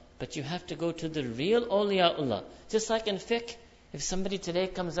awliyaullah. But you have to go to the real awliyaullah. Just like in fiqh, if somebody today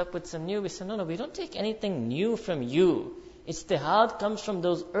comes up with some new, we say, no, we don't take anything new from you. Ijtihad comes from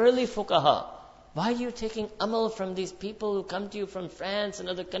those early fuqaha. Why are you taking amal from these people who come to you from France and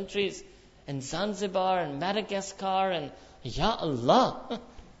other countries? And Zanzibar and Madagascar and Ya Allah.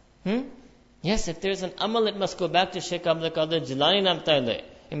 Yes, if there's an amal, it must go back to Shaykh Abdul Qadir Jilani Namtaile.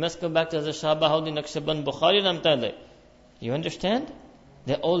 It must go back to the Shah Bahauddin Naqshband Bukhari Namtaile. You understand?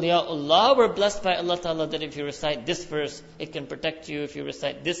 The awliyaullah were blessed by Allah Ta'ala that if you recite this verse, it can protect you. If you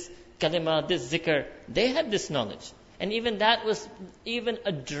recite this kalima, this zikr, they had this knowledge. And even that was even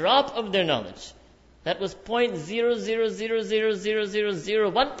a drop of their knowledge. That was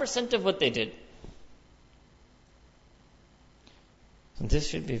 0.0000001% of what they did. So this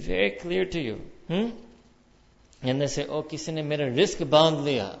should be very clear to you. And they say, oh, kisi ne mera risk bandh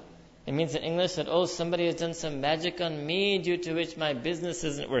liya. It means in English that, oh, somebody has done some magic on me due to which my business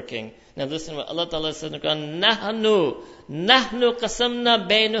isn't working. Now listen what Allah Ta'ala says in the Quran, Nahnu qasamna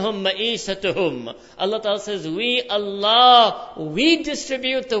bainahum ma'ishatuhum. Allah Ta'ala says, we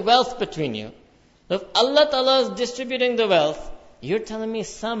distribute the wealth between you. If Allah Ta'ala is distributing the wealth, you're telling me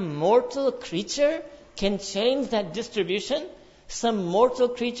some mortal creature can change that distribution? Some mortal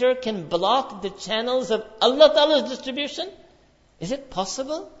creature can block the channels of Allah Ta'ala's distribution? Is it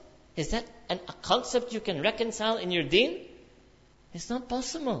possible? Is that a concept you can reconcile in your deen? It's not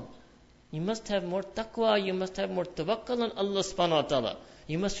possible. You must have more taqwa, you must have more tawakkul on Allah subhanahu wa ta'ala.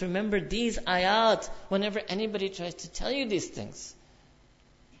 You must remember these ayat whenever anybody tries to tell you these things.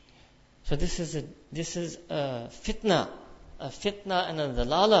 So this is a fitna and a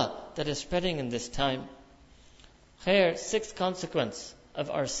dalala that is spreading in this time. Here, sixth consequence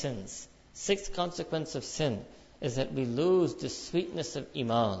of our sins. Sixth consequence of sin is that we lose the sweetness of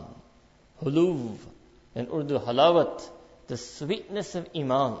iman. Huluv, in Urdu halawat, the sweetness of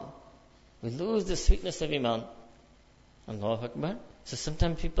iman. We lose the sweetness of iman. Allahu Akbar. So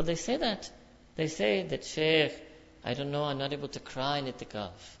sometimes people, they say that. They say that, Shaykh, I don't know, I'm not able to cry in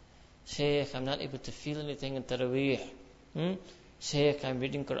itikaf. Shaykh, I'm not able to feel anything in taraweeh. Shaykh, I'm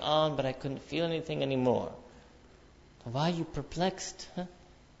reading Quran, but I couldn't feel anything anymore. Why are you perplexed?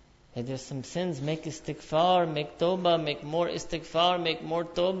 If there's some sins, make istighfar, make tawbah, make more istighfar, make more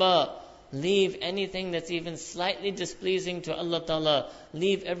tawbah. Leave anything that's even slightly displeasing to Allah Ta'ala.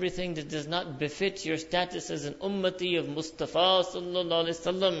 Leave everything that does not befit your status as an ummati of Mustafa Sallallahu Alaihi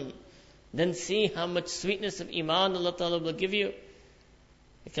Wasallam. Then see how much sweetness of iman Allah Ta'ala will give you.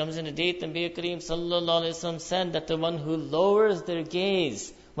 It comes in a hadith, Nabi Kareem Sallallahu Alaihi Wasallam said that the one who lowers their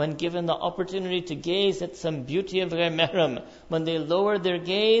gaze when given the opportunity to gaze at some beauty of ghair mahram, when they lower their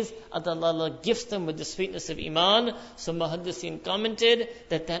gaze, Allah gifts them with the sweetness of iman. So Muhaddithin commented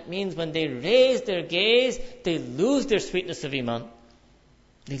that means when they raise their gaze, they lose their sweetness of iman.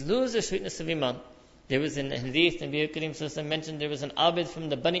 They lose their sweetness of iman. There was in hadith, Nabi Kareem Sallallahu Alaihi Wasallam mentioned there was an abid from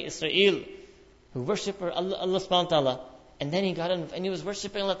the Bani Israel who worshipped Allah subhanahu wa ta'ala. And then he got on, and he was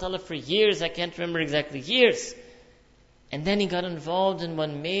worshipping Allah Ta'ala for years, I can't remember exactly, years. And then he got involved in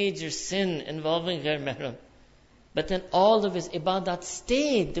one major sin involving ghair mahram. But then all of his ibadat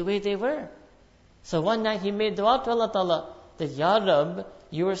stayed the way they were. So one night he made dua to Allah Ta'ala that, Ya Rabb,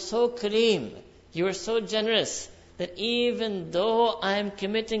 you are so kareem, you are so generous, that even though I am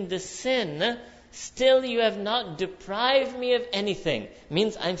committing this sin, still you have not deprived me of anything.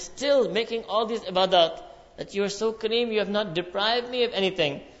 Means I'm still making all these ibadat. That you are so kareem, you have not deprived me of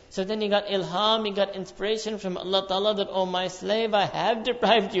anything. So then he got ilham, he got inspiration from Allah Ta'ala that, oh my slave, I have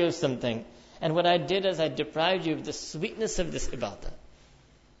deprived you of something. And what I did is I deprived you of the sweetness of this ibadah.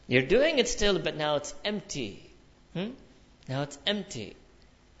 You're doing it still, but now it's empty. Now it's empty.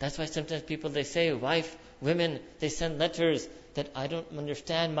 That's why sometimes people, they say, women, they send letters that I don't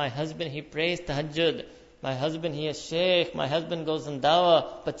understand. My husband, he prays tahajjud. My husband, he is shaykh. My husband goes on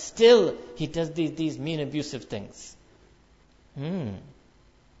dawah. But still, he does these mean, abusive things.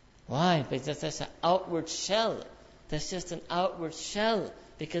 Why? Because that's an outward shell. That's just an outward shell.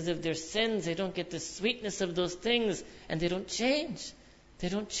 Because of their sins, they don't get the sweetness of those things. And they don't change. They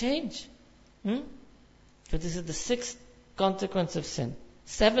don't change. So this is the sixth consequence of sin.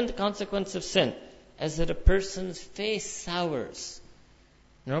 Seventh consequence of sin is that a person's face sours.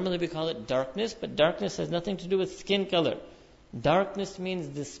 Normally we call it darkness, but darkness has nothing to do with skin color. Darkness means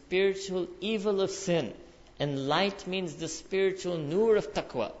the spiritual evil of sin. And light means the spiritual nur of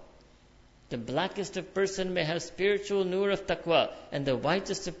taqwa. The blackest of person may have spiritual nur of taqwa, and the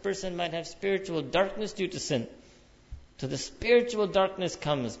whitest of person might have spiritual darkness due to sin. So the spiritual darkness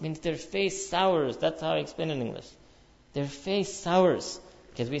comes, means their face sours. That's how I explain in English. Their face sours.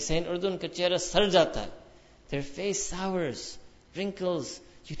 Because we say in Urdu, kachera sar jata hai. Their face sours, wrinkles.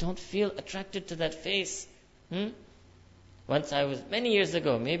 You don't feel attracted to that face. Once I was, many years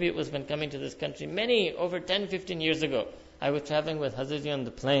ago, maybe it was when coming to this country, over 10, 15 years ago, I was traveling with Hazrat on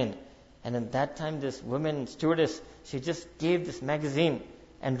the plane. And at that time, this woman stewardess, she just gave this magazine.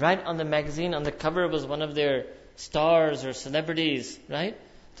 And right on the magazine, on the cover was one of their stars or celebrities, right?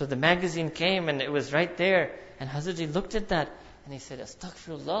 So the magazine came and it was right there. And Hazrat looked at that and he said,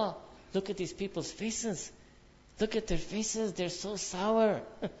 Astaghfirullah, look at these people's faces. Look at their faces, they're so sour.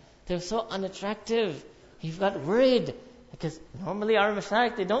 They're so unattractive. He got worried. Because normally our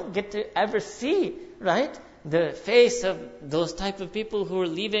mashayikh, they don't get to ever see, right, the face of those type of people who are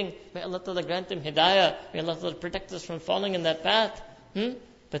leaving. May Allah Ta'ala grant them hidayah. May Allah Ta'ala protect us from falling in that path.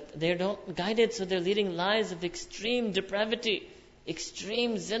 But they don't guided, so they're leading lives of extreme depravity,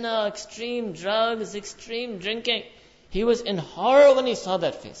 extreme zina, extreme drugs, extreme drinking. He was in horror when he saw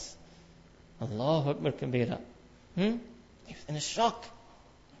that face. Allahu Akbar kabira. He was in a shock.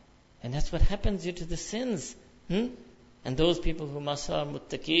 And that's what happens due to the sins. And those people who mashallah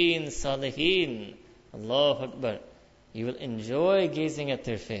muttaqeen, salihin, Allahu Akbar, you will enjoy gazing at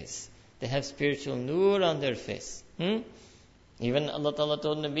their face. They have spiritual nur on their face. Even Allah Ta'ala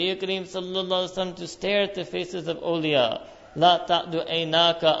told Nabi Kareem sallallahu alaihi wasallam to stare at the faces of awliya. La ta'du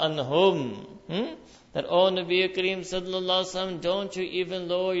aynaka anhum. That, oh Nabi Kareem sallallahu alaihi wasallam, don't you even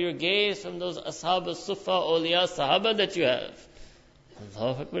lower your gaze from those ashab as-suffa, awliya, sahaba that you have.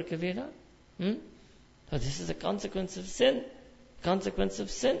 Allahu Akbar kabira. So this is a consequence of sin. Consequence of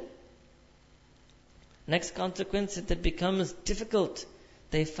sin. Next consequence is that becomes difficult.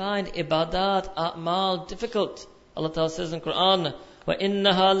 They find ibadat, a'mal difficult. Allah Ta'ala says in Quran,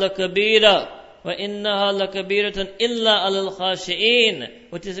 وَإِنَّهَا لَكَبِيرَةٌ وَإِنَّهَا لَكَبِيرَةٌ إِلَّا عَلَى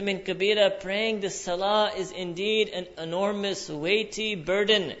الْخَاشِعِينَ. What does it mean, kabira? Praying the salah is indeed an enormous, weighty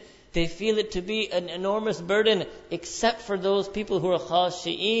burden. They feel it to be an enormous burden, except for those people who are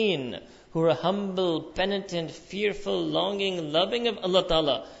khashi'een, who are humble, penitent, fearful, longing, loving of Allah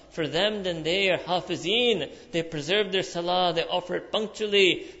Ta'ala. For them, then they are hafizeen. They preserve their salah, they offer it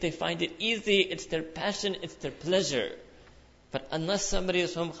punctually, they find it easy, it's their passion, it's their pleasure. But unless somebody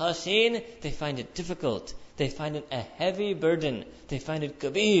is from khashi'een, they find it difficult. They find it a heavy burden. They find it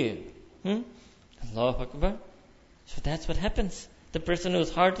kabir. Allahu Akbar. So that's what happens. The person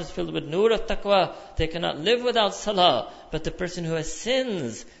whose heart is filled with nur of taqwa, they cannot live without salah. But the person who has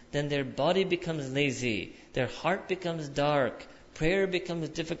sins, then their body becomes lazy, their heart becomes dark, prayer becomes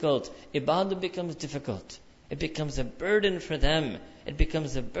difficult, ibadah becomes difficult. It becomes a burden for them. It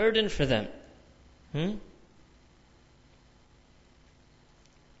becomes a burden for them.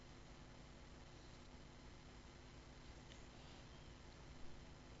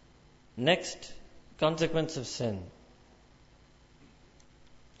 Next consequence of sin.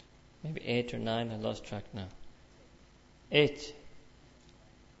 Maybe 8 or 9, I lost track now. 8.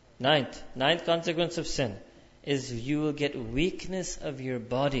 Ninth consequence of sin is you will get weakness of your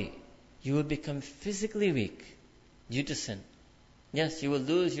body. You will become physically weak due to sin. Yes, you will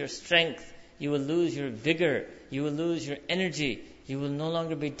lose your strength. You will lose your vigor. You will lose your energy. You will no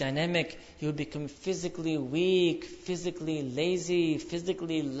longer be dynamic. You will become physically weak, physically lazy,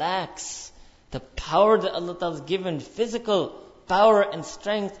 physically lax. The power that Allah Ta'ala has given, physical power and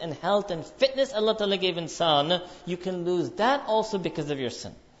strength and health and fitness Allah Ta'ala gave insan, you can lose that also because of your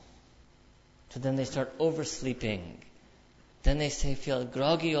sin. So then they start oversleeping. Then they feel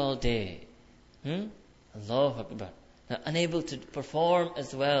groggy all day. Allahu Akbar. Now, unable to perform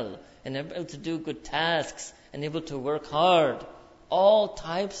as well, unable to do good tasks, unable to work hard. All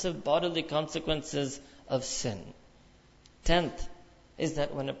types of bodily consequences of sin. 10th is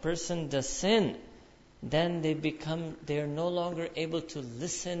that when a person does sin, then they are no longer able to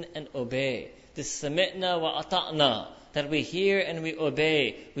listen and obey. This sami'na wa ata'na, that we hear and we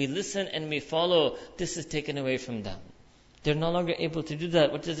obey, we listen and we follow, this is taken away from them. They're no longer able to do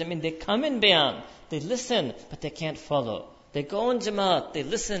that. What does it mean? They come in bayan, they listen, but they can't follow. They go in jamaat, they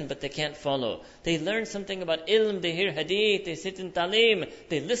listen, but they can't follow. They learn something about ilm, they hear hadith, they sit in talim,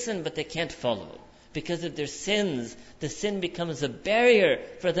 they listen, but they can't follow. Because of their sins, the sin becomes a barrier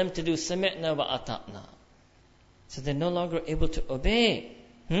for them to do sami'na wa ata'na. So they're no longer able to obey.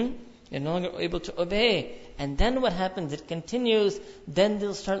 They're no longer able to obey. And then what happens? It continues. Then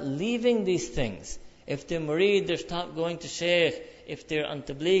they'll start leaving these things. If they're murid, they'll stop going to shaykh. If they're on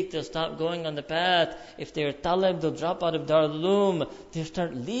tabligh, they'll stop going on the path. If they're talib, they'll drop out of Darul Uloom. They'll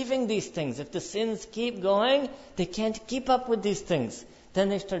start leaving these things. If the sins keep going, they can't keep up with these things. Then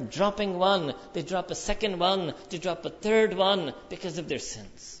they start dropping one. They drop a second one. They drop a third one because of their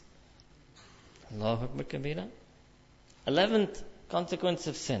sins. Allahu Akbar kabira. 11th consequence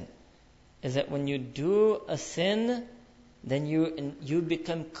of sin is that when you do a sin, then you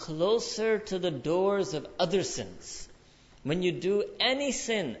become closer to the doors of other sins. When you do any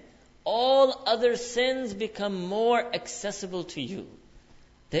sin, all other sins become more accessible to you.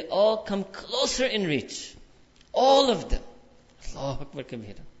 They all come closer in reach. All of them. Allahu Akbar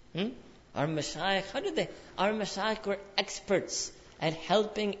kabira. Our mashayikh, Our mashayikh were experts at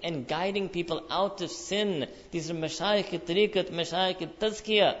helping and guiding people out of sin. These are mashayikh tariqat, mashayikh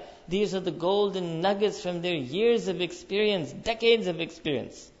tazkiyah. These are the golden nuggets from their years of experience, decades of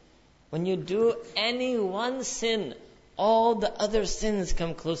experience. When you do any one sin, all the other sins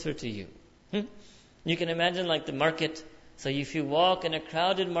come closer to you. You can imagine like the market. So if you walk in a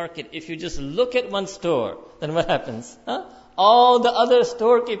crowded market, if you just look at one store, then what happens? All the other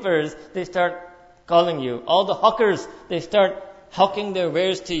storekeepers, they start calling you. All the hawkers, they start hawking their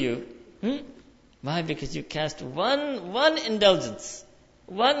wares to you. Why? Because you cast one indulgence.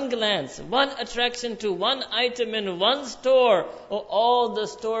 one glance, one attraction to one item in one store, all the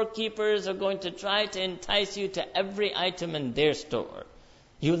storekeepers are going to try to entice you to every item in their store.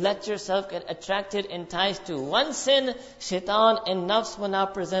 You let yourself get attracted, enticed to one sin, shaitan and nafs will now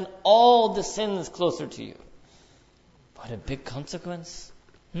present all the sins closer to you. What a big consequence.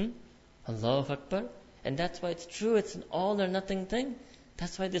 Allahu Akbar. And that's why it's true, it's an all or nothing thing.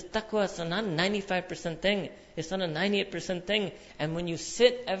 That's why this taqwa is not a 95% thing. It's not a 98% thing. And when you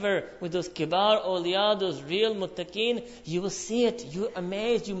sit ever with those kibar awliya, those real muttaqeen, you will see it. You're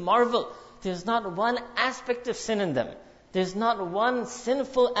amazed, you marvel. There's not one aspect of sin in them. There's not one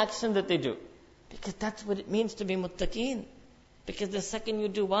sinful action that they do. Because that's what it means to be muttaqeen. Because the second you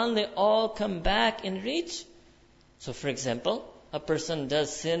do one, they all come back in reach. So for example, a person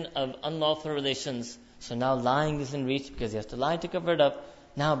does sin of unlawful relations. So now lying is in reach because he has to lie to cover it up.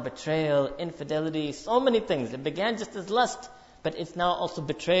 Now betrayal, infidelity, so many things. It began just as lust, but it's now also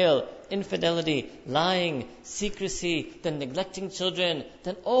betrayal, infidelity, lying, secrecy, then neglecting children.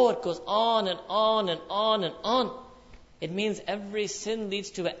 Then it goes on and on and on and on. It means every sin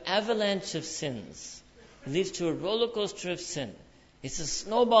leads to an avalanche of sins. It leads to a roller coaster of sin. It's a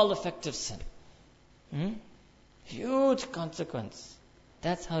snowball effect of sin. Huge consequence.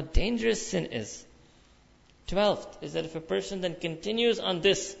 That's how dangerous sin is. 12th is that if a person then continues on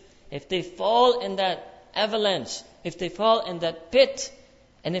this, if they fall in that avalanche, if they fall in that pit,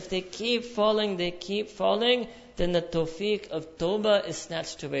 and if they keep falling, then the tawfiq of tawbah is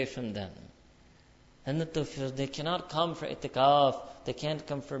snatched away from them. And they cannot come for itikaf, they can't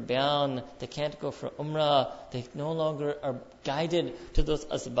come for bayan, they can't go for umrah, they no longer are guided to those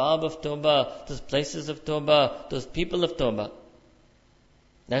asbab of tawbah, those places of tawbah, those people of tawbah.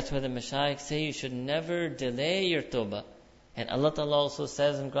 That's why the Mashaykh say you should never delay your tawbah. And Allah Ta'ala also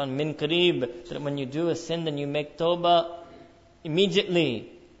says in Quran, min qareeb, that when you do a sin, then you make tawbah immediately,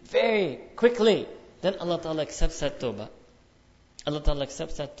 very quickly. Then Allah Ta'ala accepts that tawbah. Allah Ta'ala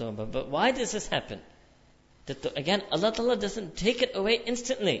accepts that tawbah. But why does this happen? Again, Allah Ta'ala doesn't take it away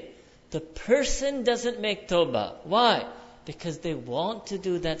instantly. The person doesn't make tawbah. Why? Because they want to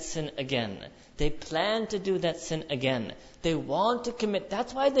do that sin again. They plan to do that sin again. They want to commit.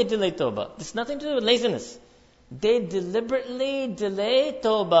 That's why they delay tawbah. There's nothing to do with laziness. They deliberately delay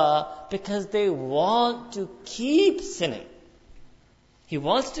tawbah because they want to keep sinning. He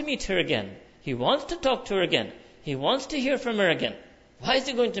wants to meet her again. He wants to talk to her again. He wants to hear from her again. Why is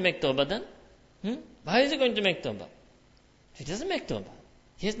he going to make tawbah then? Why is he going to make tawbah? He doesn't make tawbah.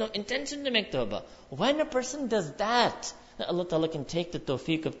 He has no intention to make tawbah. When a person does that, then Allah Ta'ala can take the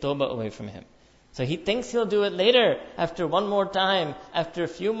tawfiq of tawbah away from him. So he thinks he'll do it later, after one more time, after a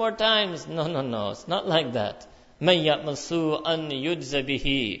few more times. No. It's not like that. مَن يَعْمَلْ سُوءًا يُجْزَ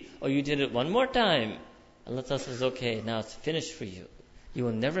بِهِ. Or you did it one more time. Allah Ta'ala says, okay, now it's finished for you. You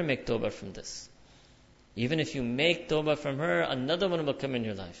will never make tawbah from this. Even if you make tawbah from her, another one will come in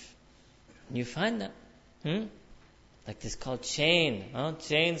your life. And you find that. Like this called chain.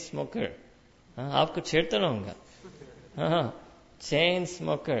 Chain smoker. Aapko chhedta rahunga. Chain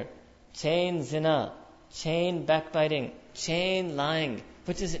smoker. Chain zina. Chain backbiting. Chain lying.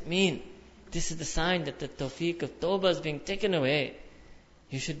 What does it mean? This is the sign that the tawfiq of tawbah is being taken away.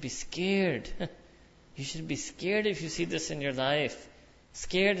 You should be scared. You should be scared if you see this in your life.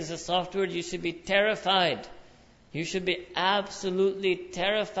 Scared is a soft word. You should be terrified. You should be absolutely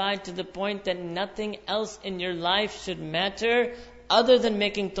terrified to the point that nothing else in your life should matter other than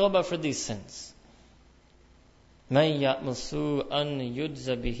making tawbah for these sins. مَن يَعْمَلْ سُوءًا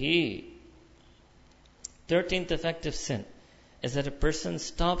يُجْزَ بِهِ. 13th effect of sin is that a person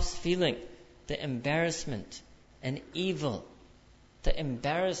stops feeling the embarrassment and evil. The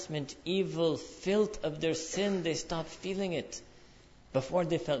embarrassment, evil, filth of their sin, they stop feeling it. Before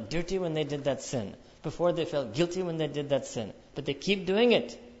they felt dirty when they did that sin. Before they felt guilty when they did that sin. But they keep doing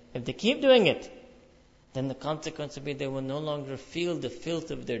it. If they keep doing it, then the consequence will be they will no longer feel the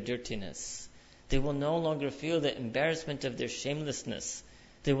filth of their dirtiness. They will no longer feel the embarrassment of their shamelessness.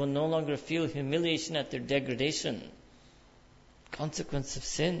 They will no longer feel humiliation at their degradation. Consequence of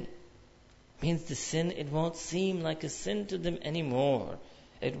sin means the sin, it won't seem like a sin to them anymore.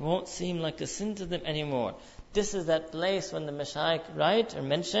 It won't seem like a sin to them anymore. This is that place when the Mashaykh write or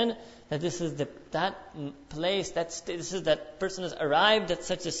mention that this is that place, this is that person has arrived at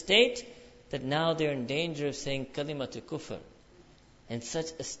such a state that now they're in danger of saying kalimatu kufr. In such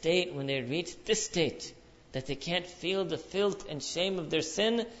a state, when they reach this state, that they can't feel the filth and shame of their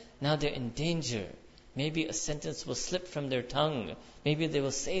sin, now they're in danger. Maybe a sentence will slip from their tongue. Maybe they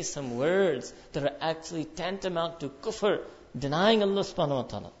will say some words that are actually tantamount to kufr, denying Allah subhanahu wa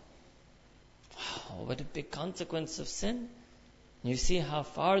ta'ala. Wow, what a big consequence of sin. You see how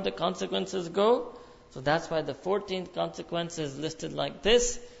far the consequences go? So that's why the 14th consequence is listed like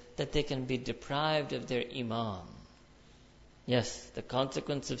this, that they can be deprived of their iman. Yes, the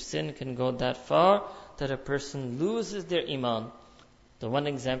consequence of sin can go that far that a person loses their iman. The one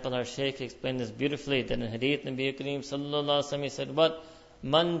example our Shaykh explained this beautifully, that in Hadith Nabi Kareem sallallahu alaihi wasallam he said, what?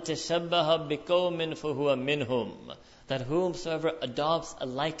 Man tashabbaha biqawmin fahuwa minhum. That whomsoever adopts a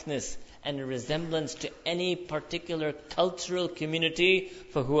likeness and a resemblance to any particular cultural community,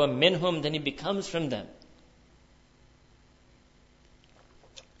 fahuwa minhum, then he becomes from them.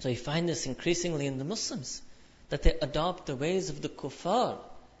 So you find this increasingly in the Muslims, that they adopt the ways of the kuffar.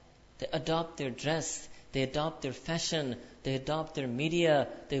 They adopt their dress, they adopt their fashion, they adopt their media,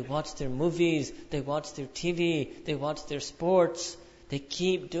 they watch their movies, they watch their TV, they watch their sports. They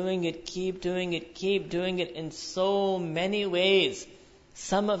keep doing it in so many ways.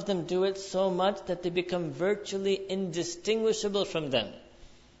 Some of them do it so much that they become virtually indistinguishable from them.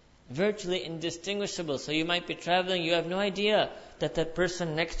 Virtually indistinguishable. So you might be traveling, you have no idea that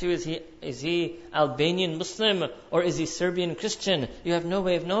person next to you, is he Albanian Muslim or is he Serbian Christian? You have no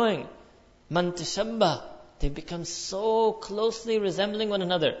way of knowing. Man tashabba. They become so closely resembling one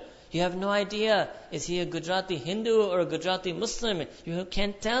another. You have no idea, is he a Gujarati Hindu or a Gujarati Muslim? You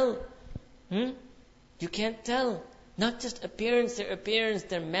can't tell. You can't tell. Not just appearance,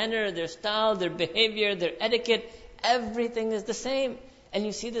 their manner, their style, their behavior, their etiquette, everything is the same. And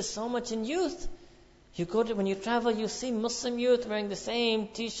you see this so much in youth. When you travel, you see Muslim youth wearing the same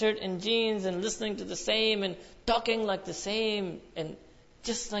t-shirt and jeans and listening to the same and talking like the same and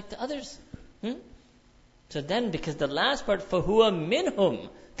just like the others. So then, because the last part, fahuwa minhum,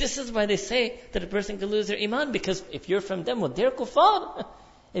 this is why they say that a person can lose their iman, because if you're from them, well, they're kuffar.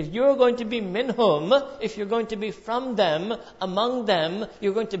 If you're going to be minhum, if you're going to be from them, among them,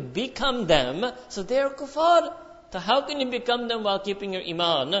 you're going to become them, so they're kuffar. So how can you become them while keeping your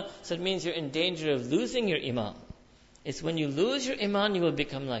iman? So it means you're in danger of losing your iman. It's when you lose your iman, you will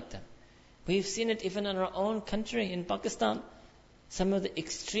become like them. We've seen it even in our own country, in Pakistan. Some of the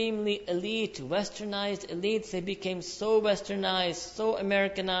extremely elite, westernized elites, they became so westernized, so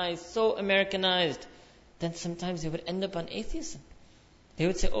Americanized, then sometimes they would end up on atheism. They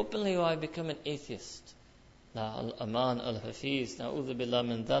would say openly, I become an atheist. La al-aman al-hafiz, na'udhu billah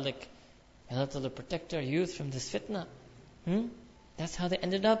min dhalik. May Allah protect our youth from this fitna. That's how they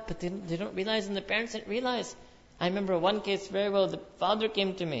ended up, but they don't realize, and the parents didn't realize. I remember one case very well. The father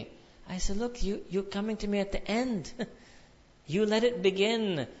came to me. I said, look, you're coming to me at the end. You let it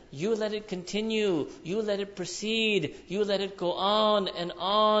begin. You let it continue. You let it proceed. You let it go on and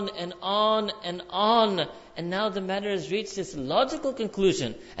on and on and on. And now the matter has reached its logical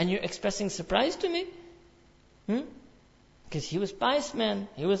conclusion. And you're expressing surprise to me? Because he was pious, man.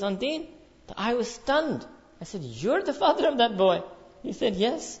 He was on deen. But I was stunned. I said, you're the father of that boy? He said,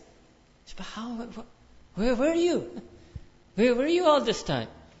 yes. I said, but how? Where were you? Where were you all this time?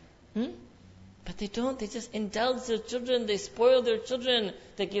 But they don't. They just indulge their children. They spoil their children.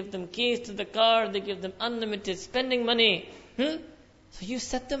 They give them keys to the car. They give them unlimited spending money. So you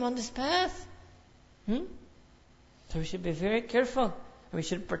set them on this path. So we should be very careful. We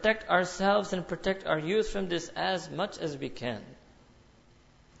should protect ourselves and protect our youth from this as much as we can.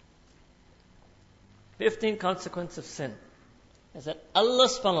 15th consequence of sin is that Allah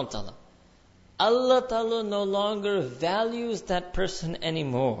subhanahu wa ta'ala, Allah ta'ala no longer values that person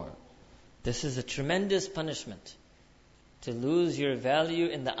anymore. This is a tremendous punishment. To lose your value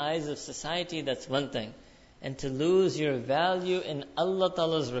in the eyes of society, that's one thing. And to lose your value in Allah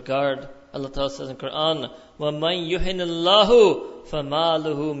Ta'ala's regard. Allah Ta'ala says in Quran, وَمَنْ يُهِنِ اللَّهُ فَمَا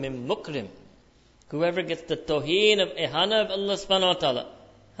لُهُ مِن مُكْرِمٍ. Whoever gets the tawheen of ihana of Allah subhanahu wa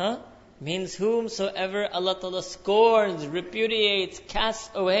ta'ala, means whomsoever Allah Ta'ala scorns, repudiates, casts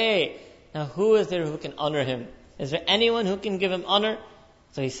away. Now who is there who can honor him? Is there anyone who can give him honor?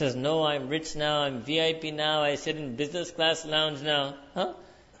 So he says, no, I'm rich now, I'm VIP now, I sit in business class lounge now.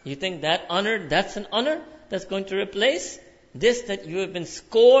 You think that honor, that's an honor that's going to replace this, that you have been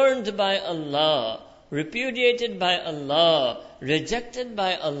scorned by Allah, repudiated by Allah, rejected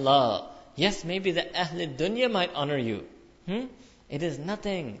by Allah. Yes, maybe the Ahl Dunya might honor you. It is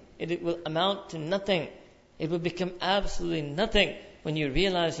nothing. It will amount to nothing. It will become absolutely nothing when you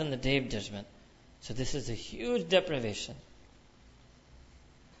realize on the Day of Judgment. So this is a huge deprivation.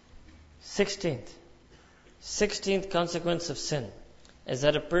 16th consequence of sin is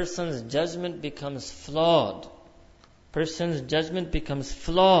that a person's judgment becomes flawed. Person's judgment becomes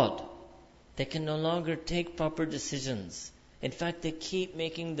flawed. They can no longer take proper decisions. In fact, they keep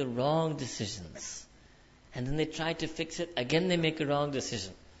making the wrong decisions. And then they try to fix it. Again, they make a wrong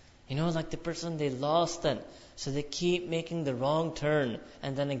decision. Like the person, they lost then. So they keep making the wrong turn,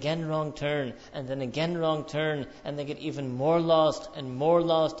 and then again wrong turn, and then again wrong turn, and they get even more lost, and more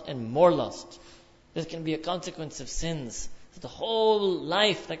lost, and more lost. This can be a consequence of sins. So the whole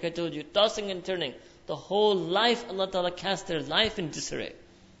life, like I told you, tossing and turning, the whole life, Allah Ta'ala casts their life in disarray.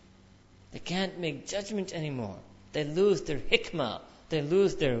 They can't make judgment anymore. They lose their hikmah. They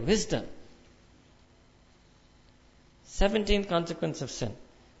lose their wisdom. 17th consequence of sin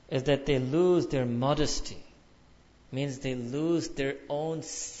is that they lose their modesty. Means they lose their own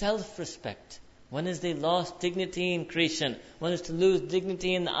self-respect. One is they lost dignity in creation. One is to lose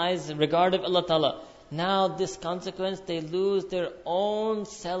dignity in the eyes and regard of Allah Ta'ala. Now this consequence, they lose their own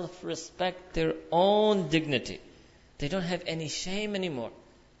self-respect, their own dignity. They don't have any shame anymore.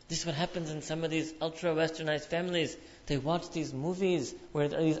 This is what happens in some of these ultra-westernized families. They watch these movies where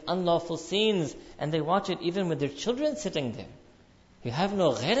there are these unlawful scenes, and they watch it even with their children sitting there. You have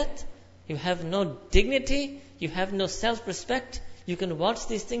no ghairat, you have no dignity, you have no self-respect. You can watch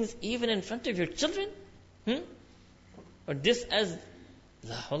these things even in front of your children? Or this as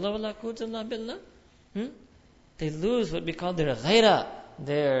la hawla wa la quwwata illa billah? They lose what we call their ghaira,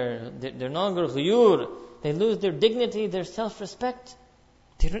 they're no longer ghuyur. They lose their dignity, their self-respect.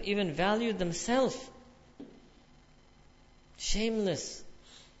 They don't even value themselves. Shameless.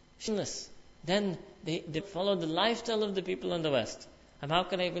 Then they follow the lifestyle of the people in the West. And how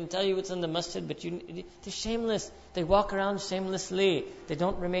can I even tell you what's in the masjid? But they're shameless. They walk around shamelessly. They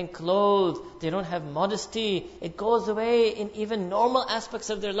don't remain clothed. They don't have modesty. It goes away in even normal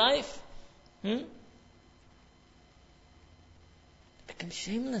aspects of their life. They become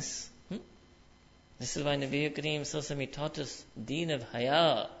shameless. This is why Nabi Kareem Sallallahu Alaihi Wasallam taught us deen of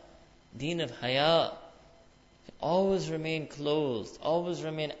haya. Deen of haya. Always remain clothed. Always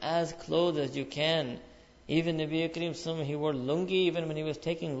remain as clothed as you can. Even Nabi Kareem Sallallahu Alaihi Wasallam, he wore lungi even when he was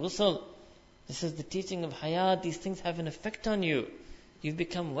taking ghusl. This is the teaching of haya. These things have an effect on you. You've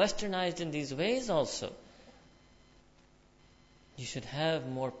become westernized in these ways also. You should have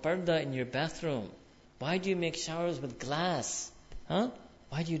more parda in your bathroom. Why do you make showers with glass?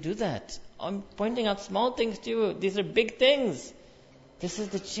 Why do you do that? I'm pointing out small things to you. These are big things. This is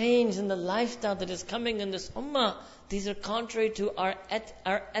the change in the lifestyle that is coming in this ummah. These are contrary to our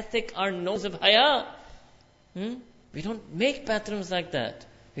ethic, our norms of haya. We don't make bathrooms like that.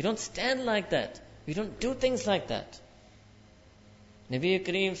 We don't stand like that. We don't do things like that. Nabi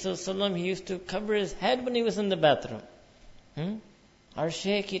Kareem Sallallahu Alaihi Wasallam, he used to cover his head when he was in the bathroom. Our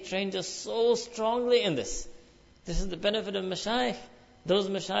Shaykh, he trained us so strongly in this. This is the benefit of mashayikh. Those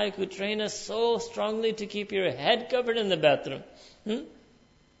mashayikh who train us so strongly to keep your head covered in the bathroom. And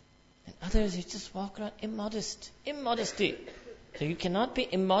others, you just walk around immodesty. So you cannot be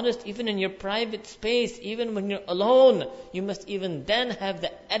immodest even in your private space, even when you're alone. You must even then have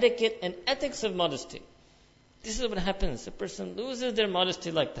the etiquette and ethics of modesty. This is what happens. A person loses their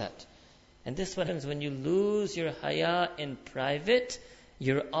modesty like that. And this is what happens when you lose your haya in private,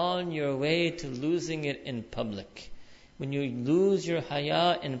 you're on your way to losing it in public. When you lose your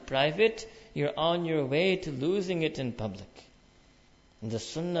haya in private, you're on your way to losing it in public. And the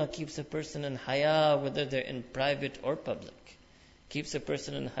sunnah keeps a person in haya whether they're in private or public. Keeps a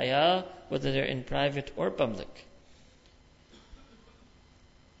person in haya whether they're in private or public.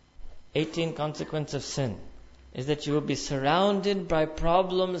 18 consequence of sin is that you will be surrounded by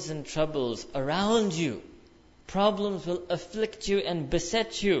problems and troubles around you. Problems will afflict you and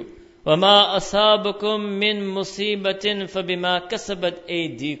beset you. وَمَا أَصَابَكُم مِّن مُّصِيبَةٍ فَبِمَا كَسَبَتْ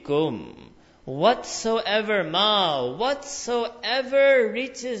أَيْدِيكُمْ. Whatsoever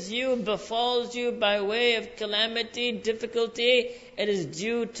reaches you, befalls you by way of calamity, difficulty, it is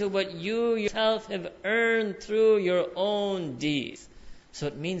due to what you yourself have earned through your own deeds. So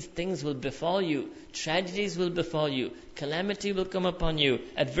it means things will befall you, tragedies will befall you, calamity will come upon you,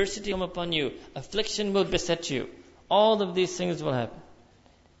 adversity will come upon you, affliction will beset you. All of these things will happen.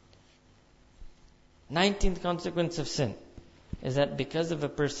 19th consequence of sin is that because of a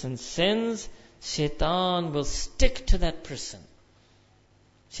person's sins, shaitan will stick to that person.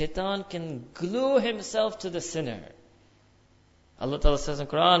 Shaitan can glue himself to the sinner. Allah Ta'ala says in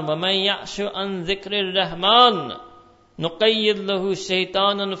Quran, وَمَنْ يَعْشُ عَنْ ذِكْرِ الرَّحْمَنِ نُقَيِّدْ لَهُ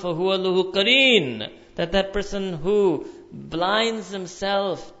شَيْطَانًا فَهُوَ لَهُ قَرِينٌ. That person who blinds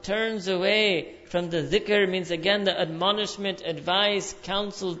himself, turns away from the dhikr, means again the admonishment, advice,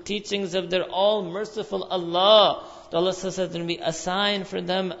 counsel, teachings of their all-merciful Allah. Allah says that there will be a sign for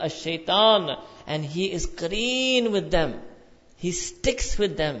them, a shaitan, and he is qareen with them. He sticks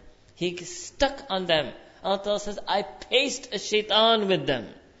with them. He's stuck on them. Allah says, I paste a shaitan with them.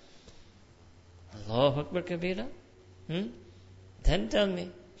 Allahu Akbar Kabira. Then tell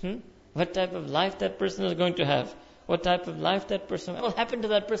me, What type of life that person is going to have? What type of life that person will happen to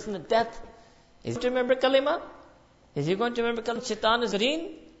that person at death? Is he going to remember kalima? Is he going to remember kalima? Shaitan is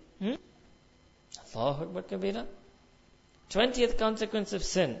green? Allahu Akbar Kabira. 20th consequence of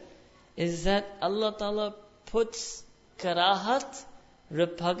sin is that Allah Ta'ala puts karahat,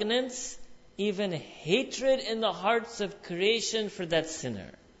 repugnance, even hatred in the hearts of creation for that sinner.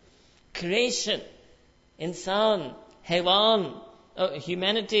 Creation, insan, haywan,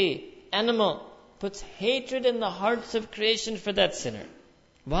 humanity, animal, puts hatred in the hearts of creation for that sinner.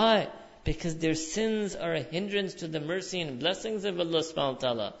 Why? Because their sins are a hindrance to the mercy and blessings of Allah subhanahu wa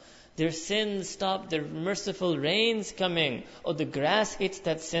ta'ala. Their sins stop their merciful rains coming. Oh, the grass hates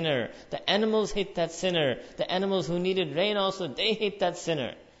that sinner. The animals hate that sinner. The animals who needed rain also, they hate that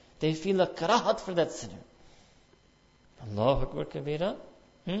sinner. They feel a karahat for that sinner. Allahu Akbar Kabira.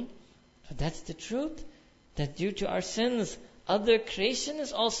 So that's the truth. That due to our sins, other creation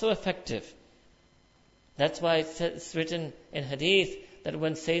is also effective. That's why it's written in hadith that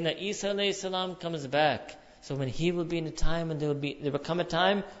when Sayyidina Isa alayhi salam comes back, so when he will be in a time when there will come a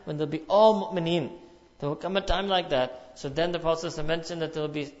time when there will be all mu'mineen. There will come a time like that. So then the Prophet mentioned that there will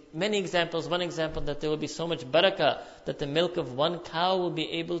be many examples. One example, that there will be so much barakah that the milk of one cow will be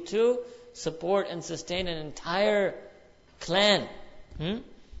able to support and sustain an entire clan.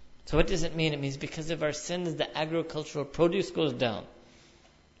 So what does it mean? It means because of our sins, the agricultural produce goes down.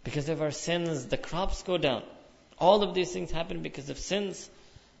 Because of our sins, the crops go down. All of these things happen because of sins.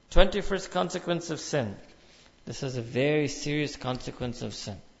 21st consequence of sin. This is a very serious consequence of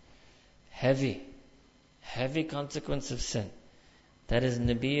sin. Heavy consequence of sin. That is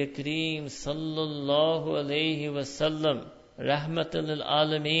Nabi Kareem sallallahu alayhi wasallam, rahmatul lil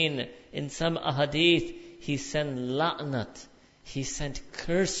alameen. In some ahadith, he sent la'nat. He sent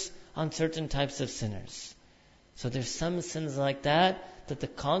curse on certain types of sinners. So there's some sins like that the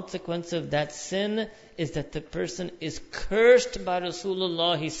consequence of that sin is that the person is cursed by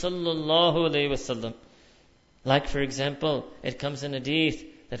Rasulullah sallallahu alayhi wasallam. Like for example, it comes in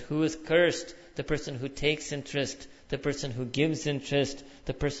hadith that who is cursed? The person who takes interest, the person who gives interest,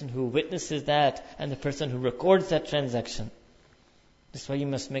 the person who witnesses that, and the person who records that transaction. That's why you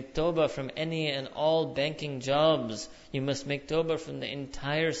must make tawbah from any and all banking jobs. You must make tawbah from the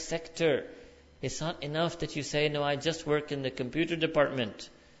entire sector. It's not enough that you say, no, I just work in the computer department.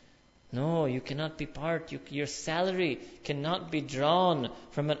 No, you cannot be part. Your salary cannot be drawn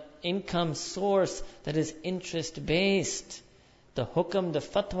from an income source that is interest-based. The hukam, the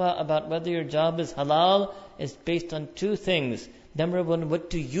fatwa about whether your job is halal is based on two things. Number one, what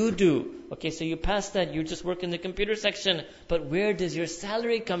do you do? Okay, so you pass that, you just work in the computer section, but where does your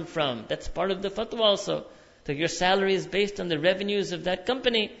salary come from? That's part of the fatwa also. So your salary is based on the revenues of that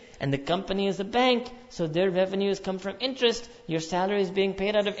company, and the company is a bank, so their revenues come from interest. Your salary is being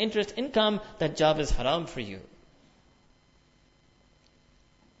paid out of interest income. That job is haram for you.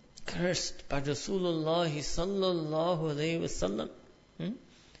 Cursed by Rasulullah sallallahu alayhi wasallam. And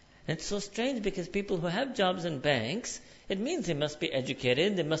it's so strange because people who have jobs in banks, it means they must be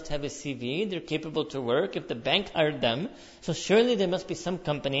educated, they must have a CV, they're capable to work if the bank hired them. So surely there must be some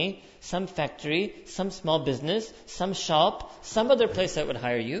company, some factory, some small business, some shop, some other place that would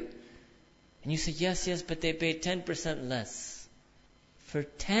hire you. And you say, yes, but they pay 10% less. For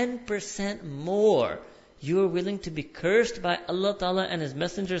 10% more, you are willing to be cursed by Allah Ta'ala and His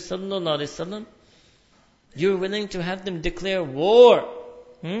Messenger Sallallahu Alaihi Wasallam? You are willing to have them declare war.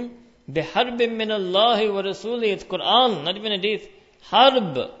 بِحَرْبٍ مِّنَ اللَّهِ وَرَسُولِهِ. It's Quran, not even hadith.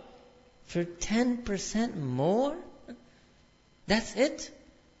 Harb. For 10% more? That's it?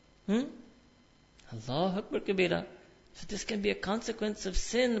 Allahu Akbar Kabira. So this can be a consequence of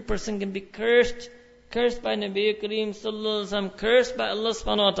sin. A person can be cursed by Nabi Kareem Sallallahu Alaihi Wasallam, cursed by Allah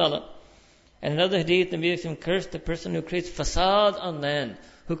Subhanahu Wa Ta'ala. And another hadith, Nabi Kareem cursed the person who creates fasad on land,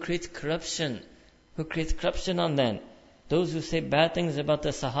 who creates corruption on land. Those who say bad things about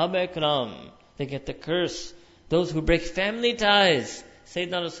the Sahaba Ikram, they get the curse. Those who break family ties,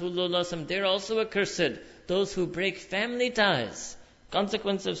 Sayyidina Rasulullah, they're also accursed. Those who break family ties,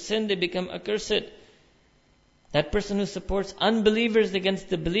 consequence of sin, they become accursed. That person who supports unbelievers against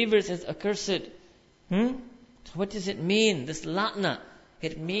the believers is accursed. So what does it mean, this la'na?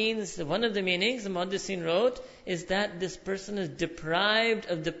 It means, one of the meanings, the Muhaddisin wrote, is that this person is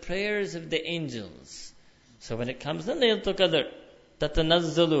deprived of the prayers of the angels. So when it comes to Laylatul Qadr,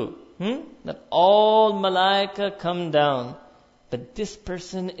 tatanazzalu, that all malaika come down. But this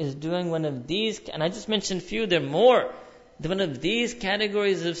person is doing one of these, and I just mentioned few, there are more. One of these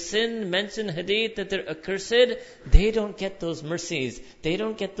categories of sin mentioned hadith that they're accursed. They don't get those mercies. They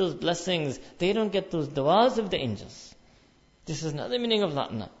don't get those blessings. They don't get those du'as of the angels. This is not the meaning of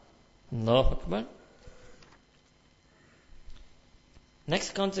la'na. Allahu Akbar.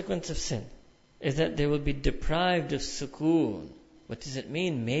 Next consequence of sin is that they will be deprived of sukoon. What does it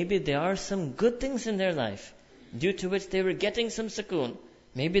mean? Maybe there are some good things in their life due to which they were getting some sukoon.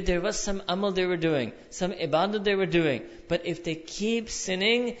 Maybe there was some amal they were doing, some ibadah they were doing. But if they keep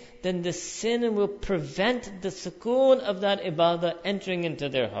sinning, then the sin will prevent the sukoon of that ibadah entering into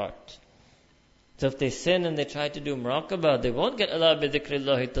their heart. So if they sin and they try to do muraqabah, they won't get ala bi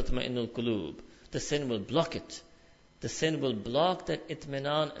dhikrillahi tatma'innul qulub. The sin will block it. The sin will block that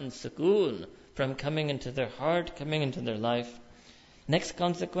itminan and sukoon from coming into their heart, coming into their life. Next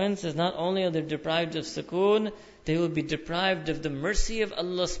consequence is not only are they deprived of sukoon, they will be deprived of the mercy of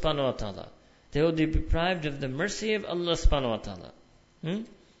Allah subhanahu wa ta'ala. They will be deprived of the mercy of Allah subhanahu wa ta'ala.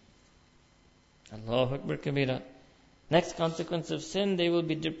 Allahu Akbar kabira. Next consequence of sin, they will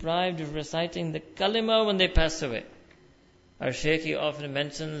be deprived of reciting the kalima when they pass away. Our Shaykh, he often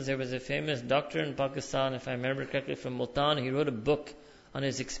mentions there was a famous doctor in Pakistan, if I remember correctly, from Multan. He wrote a book on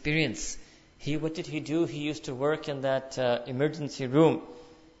his experience. What did he do? He used to work in that emergency room.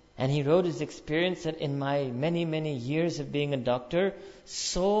 And he wrote his experience that in my many, many years of being a doctor,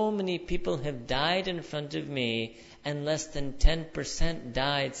 so many people have died in front of me, and less than 10%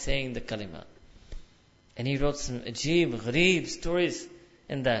 died saying the kalima. And he wrote some ajeeb, ghareeb stories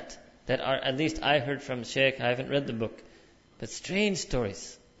in that are, at least I heard from Shaykh. I haven't read the book. But strange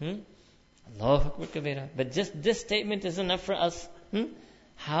stories. Allahu Akbar kabira. But just this statement is enough for us.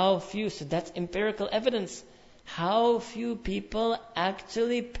 How few, so that's empirical evidence. How few people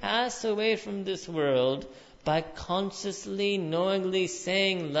actually pass away from this world by consciously, knowingly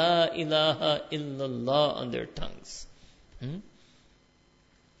saying La ilaha illallah on their tongues.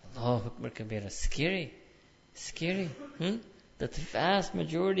 Allahu Akbar kabira. Scary. That the vast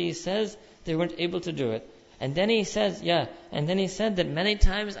majority, he says, they weren't able to do it. And then he says, that many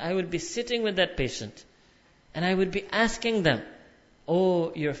times I would be sitting with that patient and I would be asking them,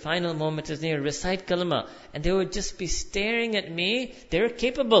 oh, your final moment is near, recite kalima. And they would just be staring at me. They're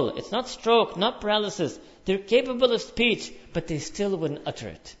capable. It's not stroke, not paralysis. They're capable of speech, but they still wouldn't utter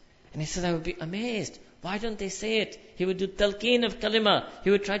it. And he says, I would be amazed. Why don't they say it? He would do talqeen of kalima. He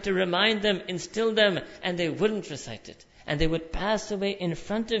would try to remind them, instill them, and they wouldn't recite it. And they would pass away in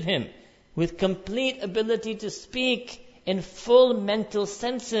front of him with complete ability to speak in full mental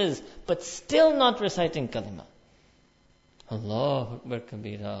senses, but still not reciting kalima. Allahu Akbar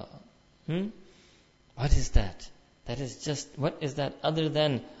kabira. What is that? What is that other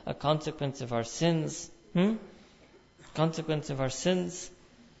than a consequence of our sins? Consequence of our sins.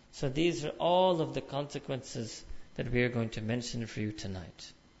 So these are all of the consequences that we are going to mention for you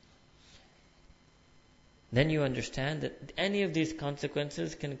tonight. Then you understand that any of these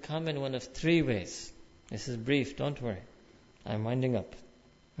consequences can come in one of three ways. This is brief, don't worry. I'm winding up.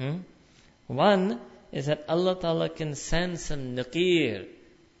 One is that Allah Ta'ala can send some naqir.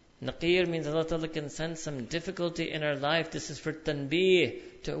 Naqir means Allah Ta'ala can send some difficulty in our life. This is for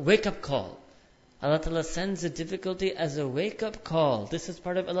tanbih, to a wake-up call. Allah Ta'ala sends a difficulty as a wake-up call. This is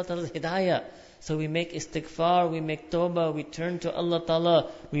part of Allah Ta'ala's hidayah. So we make istighfar, we make tawbah, we turn to Allah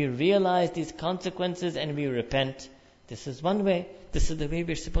Ta'ala, we realize these consequences and we repent. This is one way. This is the way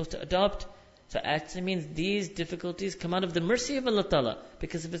we're supposed to adopt. So actually means these difficulties come out of the mercy of Allah Ta'ala,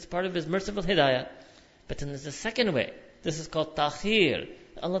 because if it's part of His merciful hidayah. But then there's a second way. This is called takhir.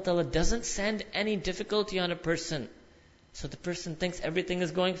 Allah Ta'ala doesn't send any difficulty on a person. So the person thinks everything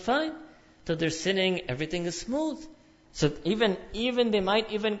is going fine. So they're sinning, everything is smooth. So even they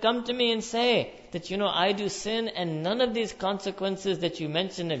might even come to me and say that, I do sin and none of these consequences that you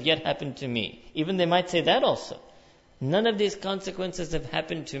mentioned have yet happened to me. Even they might say that also. None of these consequences have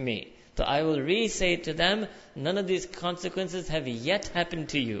happened to me. So I will re-say to them, none of these consequences have yet happened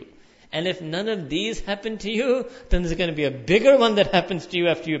to you. And if none of these happen to you, then there's going to be a bigger one that happens to you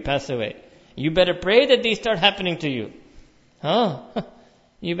after you pass away. You better pray that these start happening to you.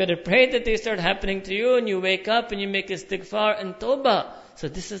 You better pray that they start happening to you and you wake up and you make istighfar and tawbah. So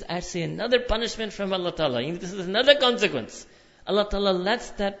this is actually another punishment from Allah Ta'ala. This is another consequence. Allah Ta'ala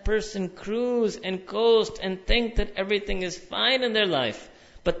lets that person cruise and coast and think that everything is fine in their life.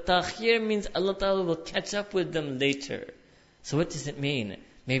 But takhir means Allah Ta'ala will catch up with them later. So what does it mean?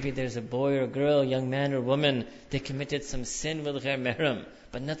 Maybe there's a boy or a girl, young man or woman, they committed some sin with ghair mahram,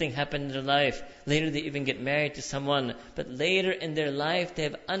 but nothing happened in their life. Later they even get married to someone, but later in their life they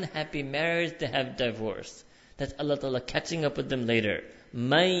have unhappy marriage, they have divorce. That's Allah Ta'ala catching up with them later.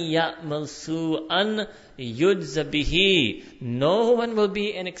 مَن يَعْمَلْ سُوءًا يُجْزَ بِهِ. No one will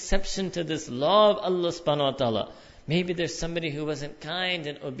be an exception to this law of Allah subhanahu wa ta'ala. Maybe there's somebody who wasn't kind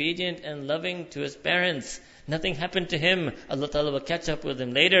and obedient and loving to his parents. Nothing happened to him. Allah Ta'ala will catch up with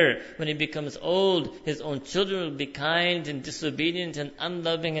him later. When he becomes old, his own children will be kind and disobedient and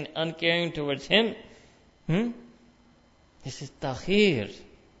unloving and uncaring towards him. This is takhir.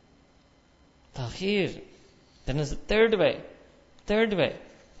 Takhir. Then there's the third way.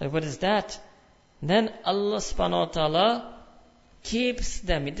 Like what is that? Then Allah subhanahu wa ta'ala keeps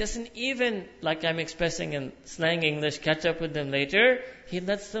them. He doesn't even, like I'm expressing in slang English, catch up with them later. He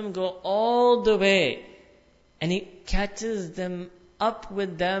lets them go all the way. And He catches them up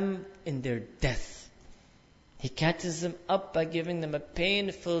with them in their death. He catches them up by giving them a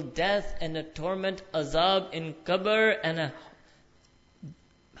painful death and a torment, azab in qabr, and a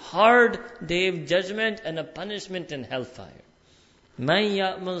hard day of judgment and a punishment in hellfire. Man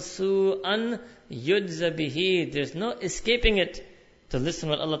ya'mal su'an yujza bihi. There's no escaping it. So listen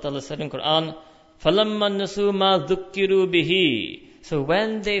what Allah Ta'ala said in Quran. فَلَمَّا نَسُوا مَا ذُكِّرُوا بِهِ. So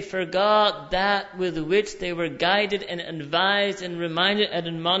when they forgot that with which they were guided and advised and reminded and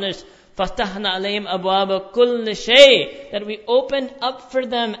admonished, فَتَحْنَا عَلَيْهِمْ أَبْوَابَ كُلِّ شَيْءٍ. That we opened up for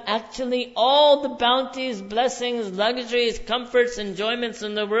them actually all the bounties, blessings, luxuries, comforts, enjoyments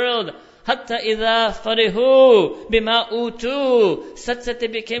in the world. حَتَّى إِذَا فَرِحُوا بِمَا أُوتُوا. Such that they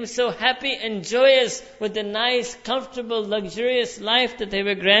became so happy and joyous with the nice, comfortable, luxurious life that they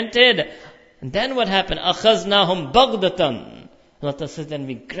were granted. And then what happened? أَخَذْنَاهُمْ بَغْدَةً. Allah says, then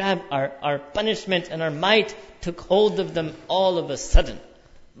we grabbed our punishment and our might took hold of them all of a sudden.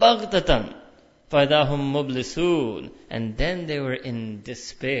 بَغْدَةً فَإِذَا هُمْ مُبْلِسُونَ. And then they were in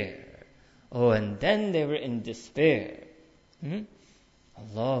despair. And then they were in despair.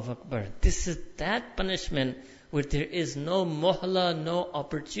 Allahu Akbar. This is that punishment where there is no muhla, no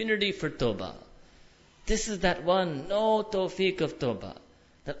opportunity for tawbah. This is that one, no tawfiq of tawbah.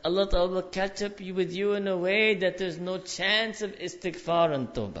 That Allah Ta'ala will catch up with you in a way that there's no chance of istighfar and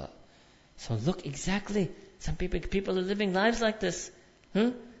tawbah. So look exactly, some people are living lives like this.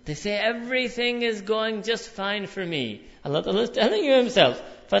 They say everything is going just fine for me. Allah Ta'ala is telling you Himself,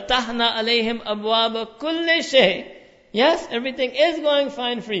 فَتَحْنَا عَلَيْهِمْ أَبْوَابَ كُلِّ شَيْءٍ. Yes, everything is going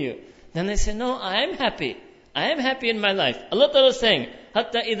fine for you. Then they say, no, I am happy. I am happy in my life. Allah Ta'ala is saying,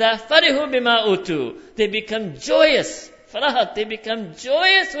 حَتَّى إِذَا فَرِحُوا بِمَا أُوتُوا. They become joyous. Farahat, they become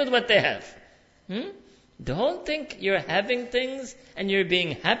joyous with what they have. Don't think you're having things and you're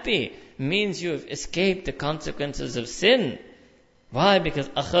being happy means you've escaped the consequences of sin. Why? Because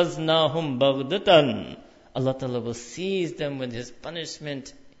أَخَذْنَاهُمْ بَغْدَةً. Allah Ta'ala will seize them with His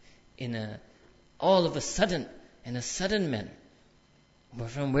punishment all of a sudden, in a sudden manner,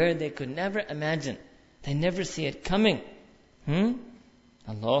 from where they could never imagine. They never see it coming.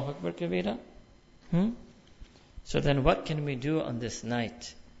 Allahu Akbar Kabira. So then what can we do on this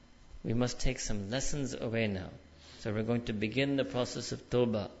night? We must take some lessons away now. So we're going to begin the process of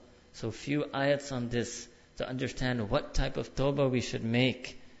tawbah. So few ayats on this to understand what type of tawbah we should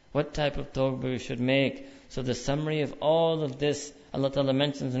make. What type of tawbah we should make. So the summary of all of this, Allah Ta'ala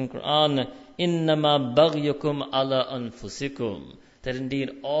mentions in Quran, إِنَّمَا بَغْيُكُمْ عَلَىٰ أَنفُسِكُمْ. That indeed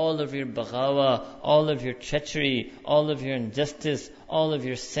all of your baghawa, all of your treachery, all of your injustice, all of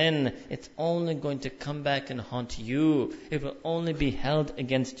your sin, it's only going to come back and haunt you. It will only be held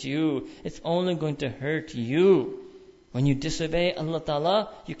against you. It's only going to hurt you. When you disobey Allah Ta'ala,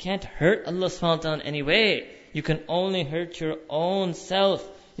 you can't hurt Allah subhanahu wa ta'ala in any way. You can only hurt your own self.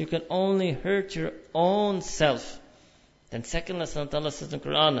 You can only hurt your own self. Then second, Allah Ta'ala says in the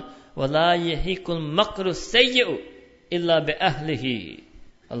Quran, وَلَا يَحِيكُ الْمَكْرُ السَّيِّئُ إِلَّا بِأَهْلِهِ.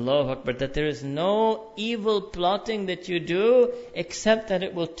 Allahu Akbar. That there is no evil plotting that you do except that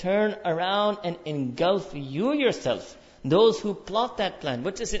it will turn around and engulf you yourself. Those who plot that plan.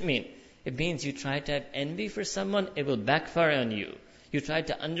 What does it mean? It means you try to have envy for someone, it will backfire on you. You try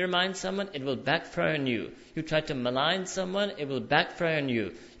to undermine someone, it will backfire on you. You try to malign someone, it will backfire on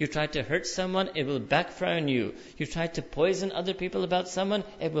you. You try to hurt someone, it will backfire on you. You try to poison other people about someone,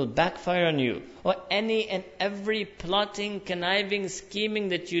 it will backfire on you. Or any and every plotting, conniving, scheming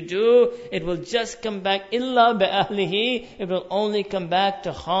that you do, it will just come back, illa bi'ahlihi. It will only come back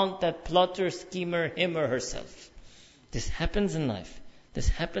to haunt that plotter, schemer, him or herself. This happens in life. This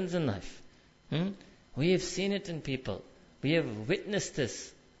happens in life. We have seen it in people. We have witnessed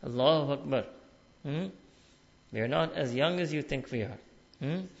this. Allahu Akbar. We are not as young as you think we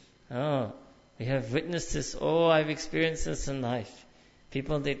are. We have witnessed this. I've experienced this in life.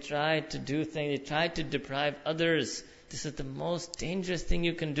 People, they try to do things. They try to deprive others. This is the most dangerous thing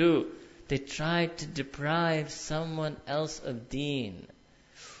you can do. They try to deprive someone else of deen.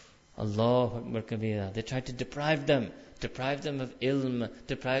 Allahu Akbar kabira. They tried to deprive them of ilm,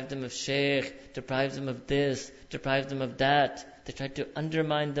 deprive them of shaykh, deprive them of this, deprive them of that. They tried to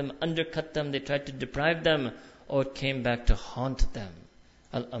undermine them, undercut them, they tried to deprive them, or it came back to haunt them.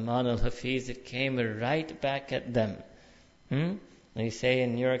 Al-Aman al-Hafiz, it came right back at them. They say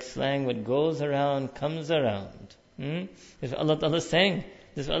in New York slang, what goes around comes around. This is what Allah Ta'ala is saying.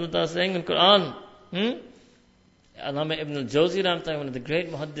 This is what Allah Ta'ala is saying in Quran. Allama Ibn al-Jawzi, one of the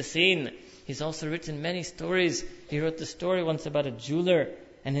great muhaddiseen, he's also written many stories. He wrote the story once about a jeweler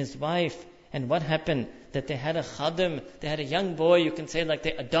and his wife, and what happened, that they had a khadim, they had a young boy, you can say like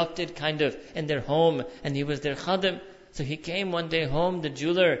they adopted kind of in their home, and he was their khadim. So he came one day home, the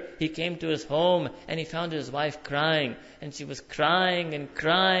jeweler, he came to his home and he found his wife crying. And she was crying and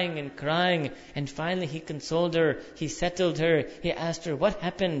crying and crying. And finally he consoled her, he settled her, he asked her, what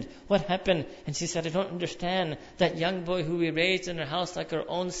happened? What happened? And she said, I don't understand. That young boy who we raised in our house like our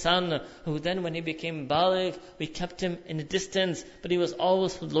own son, who then when he became baligh, we kept him in a distance, but he was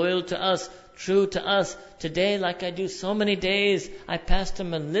always loyal to us, true to us. Today, like I do so many days, I passed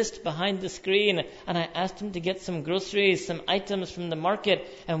him a list behind the screen and I asked him to get some groceries, some items from the market.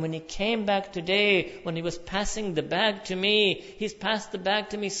 And when he came back today, when he was passing the bag to me, he's passed the bag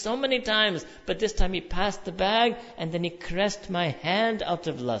to me so many times, but this time he passed the bag and then he caressed my hand out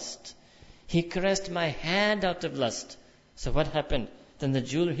of lust. He caressed my hand out of lust. So what happened? Then the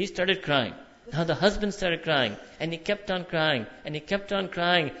jeweler, he started crying. Now the husband started crying, and he kept on crying, and he kept on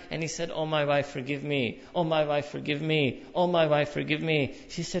crying, and he said, oh my wife, forgive me. Oh my wife, forgive me. Oh my wife, forgive me.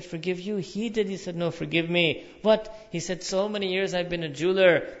 She said, forgive you? He did. He said, no, forgive me. What? He said, so many years I've been a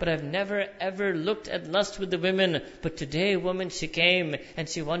jeweler, but I've never ever looked at lust with the women. But today a woman, she came, and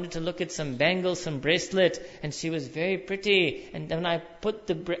she wanted to look at some bangle, some bracelet, and she was very pretty. And then I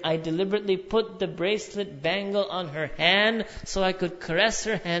deliberately put the bracelet bangle on her hand, so I could caress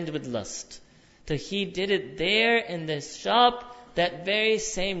her hand with lust. So he did it there in the shop. That very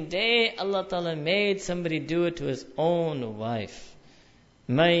same day, Allah Ta'ala made somebody do it to his own wife.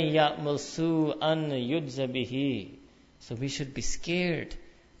 مَن يَعْمَلْ سُوءًا يُجْزَ بِهِ. So we should be scared.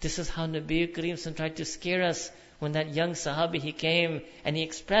 This is how Nabi Kareem tried to scare us. When that young Sahabi, he came and he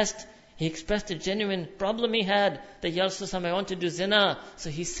expressed a genuine problem he had. That, Ya Rasulullah, I want to do zina. So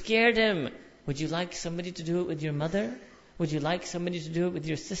he scared him. Would you like somebody to do it with your mother? Would you like somebody to do it with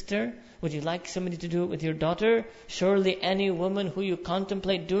your sister? Would you like somebody to do it with your daughter? Surely any woman who you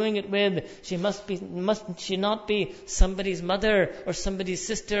contemplate doing it with, must she not be somebody's mother or somebody's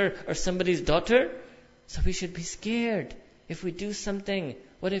sister or somebody's daughter? So we should be scared. If we do something,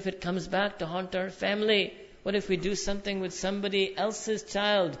 what if it comes back to haunt our family? What if we do something with somebody else's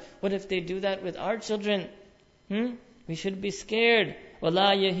child? What if they do that with our children? We should be scared.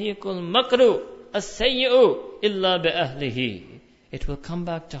 وَلَا يَهِيكُ الْمَكْرُ السَّيِّئُ إِلَّا بِأَهْلِهِ. It will come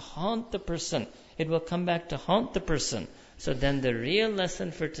back to haunt the person. It will come back to haunt the person. So then the real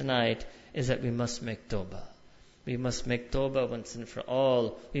lesson for tonight is that we must make tawbah. We must make tawbah once and for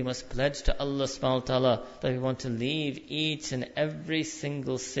all. We must pledge to Allah subhanahu wa ta'ala that we want to leave each and every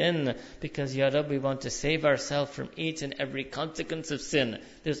single sin. Because, Ya Rabb, we want to save ourselves from each and every consequence of sin.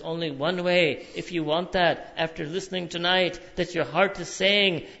 There's only one way. If you want that, after listening tonight, that your heart is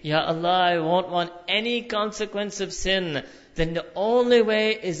saying, Ya Allah, I won't want any consequence of sin, then the only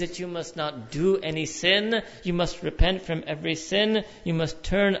way is that you must not do any sin. You must repent from every sin. You must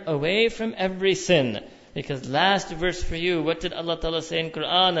turn away from every sin. Because last verse for you, what did Allah Ta'ala say in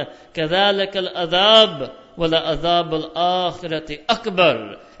Quran? كَذَلَكَ الْأَذَابُ وَلَأَذَابُ الْآخِرَةِ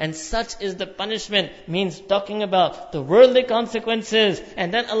أَكْبَرُ. And such is the punishment, means talking about the worldly consequences.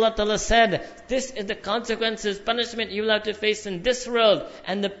 And then Allah Ta'ala said, this is the consequences, punishment you will have to face in this world.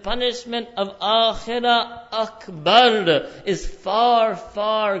 And the punishment of Akhirah Akbar is far,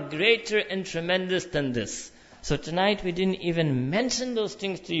 far greater and tremendous than this. So tonight we didn't even mention those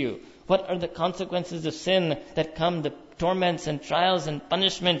things to you. What are the consequences of sin that come, the torments and trials and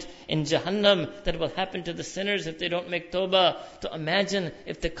punishment in Jahannam that will happen to the sinners if they don't make tawbah? To imagine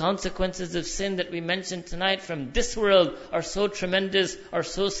if the consequences of sin that we mentioned tonight from this world are so tremendous or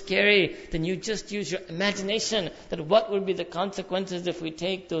so scary, then you just use your imagination that what would be the consequences if we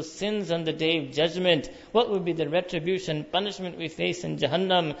take those sins on the day of judgment? What would be the retribution, punishment we face in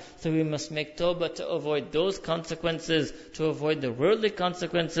Jahannam? So we must make tawbah to avoid those consequences, to avoid the worldly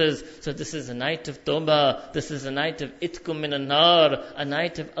consequences. So this is a night of tawbah. This is a night of itkum min an-nar, a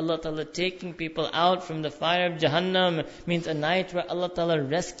night of Allah Ta'ala taking people out from the fire of Jahannam, means a night where Allah Ta'ala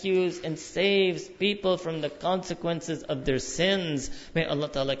rescues and saves people from the consequences of their sins. May Allah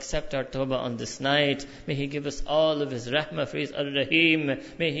Ta'ala accept our tawbah on this night. May He give us all of His rahmah, for He is Ar-Rahim.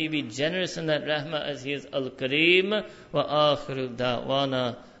 May He be generous in that rahmah as He is Al-Kareem. Wa akhiru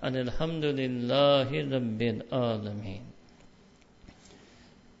da'wana and alhamdulillahi rabbil alameen.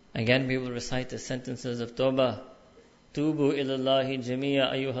 Again, we will recite the sentences of Tawbah. Tubu ilallahi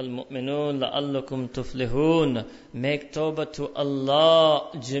jami'a ayyuhal mu'minun la'allakum tuflihun. Make Tawbah to Allah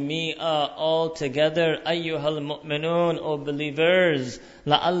jami'a, all together. Ayyuhal mu'minun, O believers.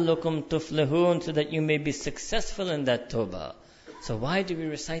 La'allakum tuflihun, so that you may be successful in that Tawbah. So why do we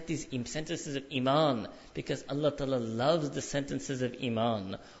recite these sentences of Iman? Because Allah Ta'ala loves the sentences of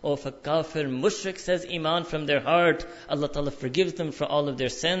Iman. Or if a kafir mushrik says Iman from their heart, Allah Ta'ala forgives them for all of their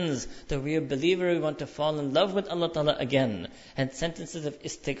sins. Though we are believer, we want to fall in love with Allah Ta'ala again. And sentences of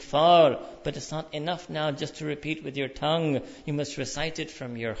istighfar. But it's not enough now just to repeat with your tongue. You must recite it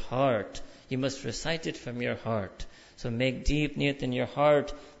from your heart. You must recite it from your heart. So make deep niyat in your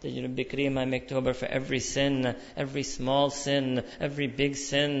heart that Ya Rabbi Kareem, I make tawbah for every sin, every small sin, every big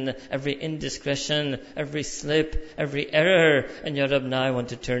sin, every indiscretion, every slip, every error. And Ya Rab, now I want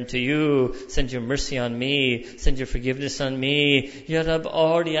to turn to you. Send your mercy on me. Send your forgiveness on me. Ya Rab,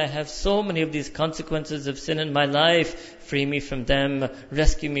 already I have so many of these consequences of sin in my life. Free me from them.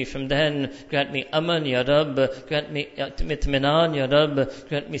 Rescue me from them. Grant me aman, Ya Rab. Grant me itminan, Ya Rab.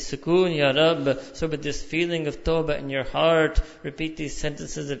 Grant me sukoon, Ya Rab. So with this feeling of tawbah in your heart, repeat these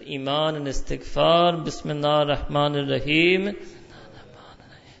sentences of iman and istighfar. Bismillah ar-Rahman ar-Rahim.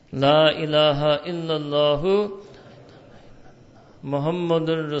 La ilaha illallah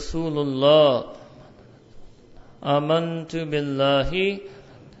Muhammadur Rasulullah. Amantu billahi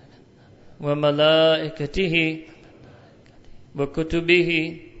wa malaikatihi wa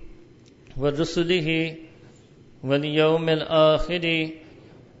kutubihi wa rusulihi wal yawmil akhiri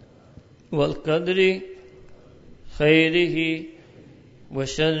wal qadri khayrihi wa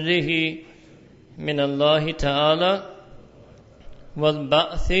sharrihi min Allah Ta'ala wal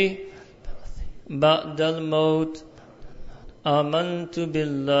ba'thi ba'dal maut. Amantu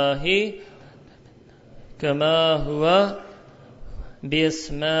billahi kama huwa bi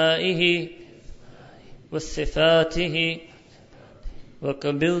asma'ihi wa sifatihi wa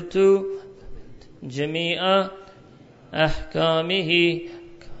qabiltu jami'a ahkamihi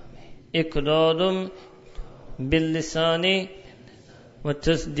iqrarum bil lisani wa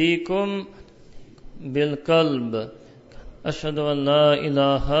tasdiqum bil qalb. Ashhadu an la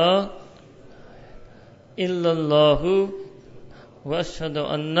ilaha illallah wa ashhadu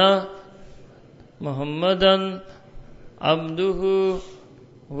anna Muhammadan abduhu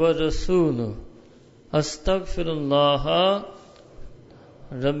wa rasuluh. Astaghfirullah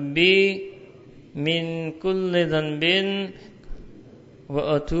Rabbi min kulli dhanbin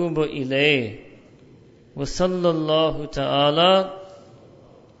wa atubu ilayh. Wa sallallahu ta'ala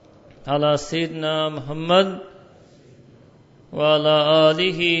ala Sayyidina Muhammad wa ala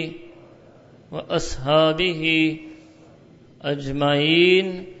alihi wa ashabihi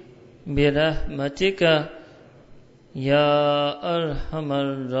ajma'in birahmatika ya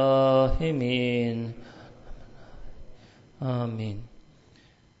arhamar rahimin. Ameen.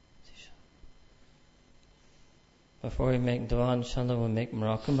 Before we make dua, inshallah, we'll make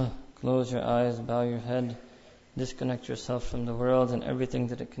muraqabah. Close your eyes, bow your head, disconnect yourself from the world and everything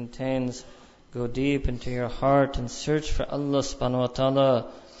that it contains. Go deep into your heart and search for Allah subhanahu wa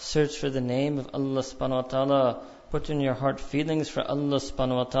ta'ala. Search for the name of Allah subhanahu wa ta'ala. Put in your heart feelings for Allah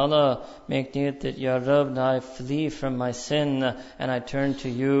subhanahu wa ta'ala. Make niyat that, Ya Rabb, now I flee from my sin and I turn to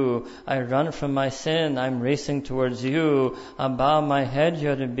you. I run from my sin, I'm racing towards you. I bow my head,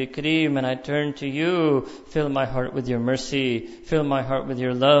 Ya Rabbi Kareem, and I turn to you. Fill my heart with your mercy. Fill my heart with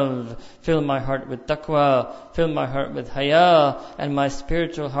your love. Fill my heart with taqwa. Fill my heart with haya. And my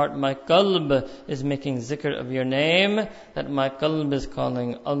spiritual heart, my qalb, is making zikr of your name. That my qalb is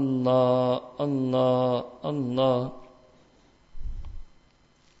calling Allah, Allah, Allah.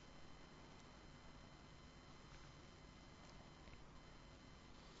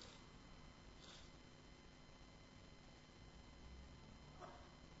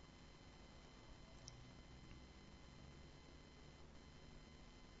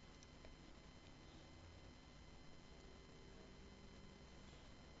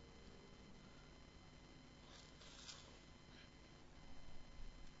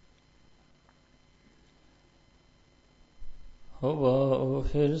 हवा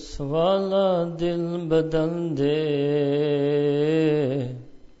हिर्स वाला दिल बदल दे,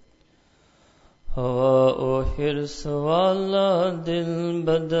 हवा ओ हिर्स वाला दिल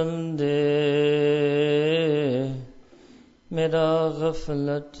बदल दे मेरा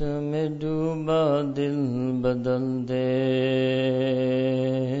गफलत में डूबा दिल बदल दे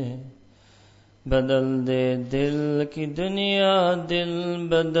दिल की दुनिया दिल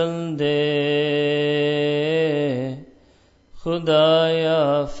बदल दे खुदाया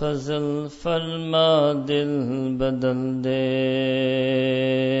फजल फरमा दिल बदल दे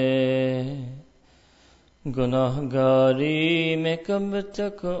गुनाहगारी में कब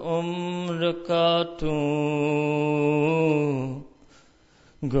तक उम्र काटूं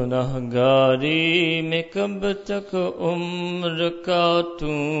गुनाहगारी में कब तक उम्र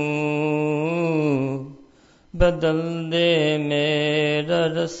काटूं बदल दे मेरा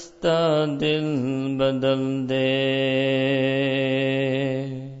रास्ता दिल बदल दे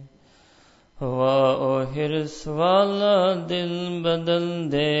हवा ओ हिर्स वाला दिल बदल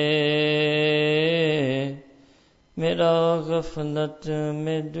दे मेरा गफलत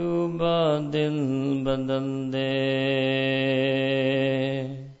में डूबा दिल बदल दे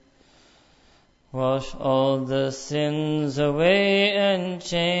Wash all the sins away and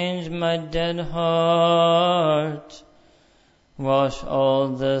change my dead heart. Wash all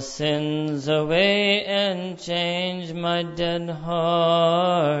the sins away and change my dead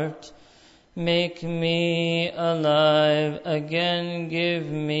heart. Make me alive again, give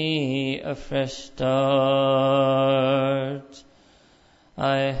me a fresh start.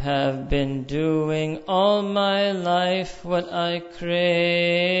 I have been doing all my life what I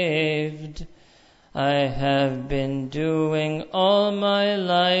craved. I have been doing all my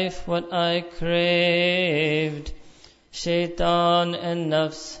life what I craved. Shaitan and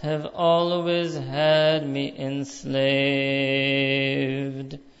nafs have always had me enslaved.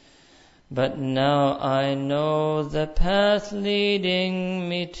 But now I know the path leading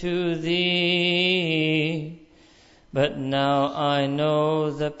me to thee. But now I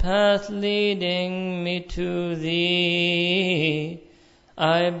know the path leading me to thee.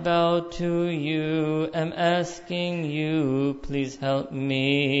 I bow to you, am asking you, please help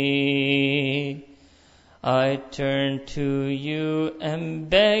me. I turn to you, am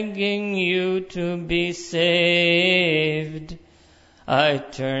begging you to be saved. I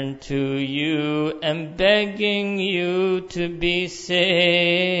turn to you, am begging you to be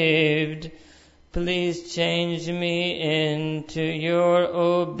saved. Please change me into your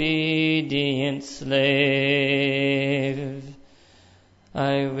obedient slave.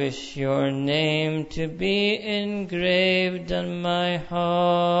 I wish your name to be engraved on my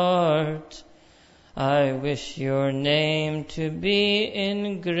heart. I wish your name to be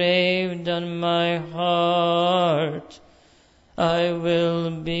engraved on my heart. I will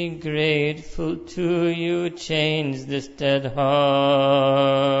be grateful to you, change this dead heart.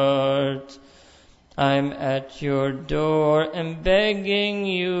 I'm at your door and begging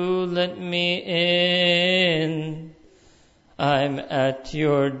you, let me in. I'm at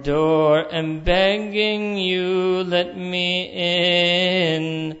your door and begging you, let me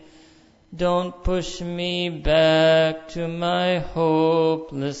in. Don't push me back to my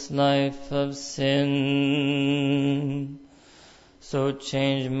hopeless life of sin. So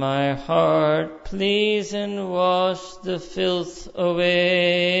change my heart, please, and wash the filth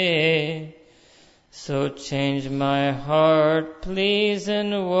away. So change my heart, please,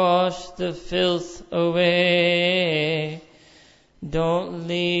 and wash the filth away. Don't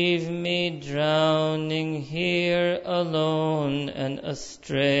leave me drowning here alone and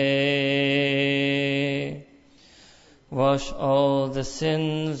astray. Wash all the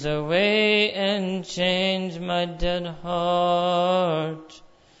sins away and change my dead heart.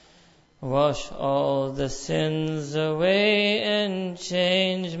 Wash all the sins away and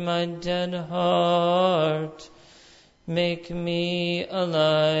change my dead heart. Make me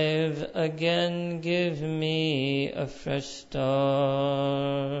alive again, give me a fresh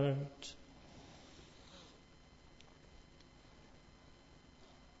start.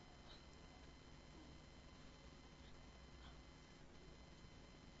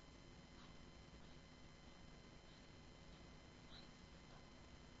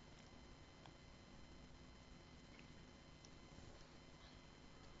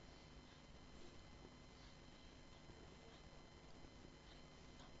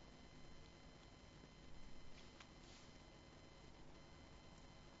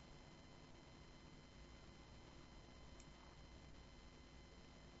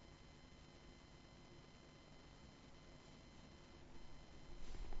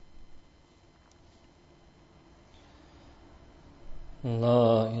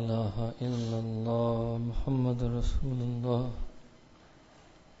 لا إله إلا الله محمد رسول الله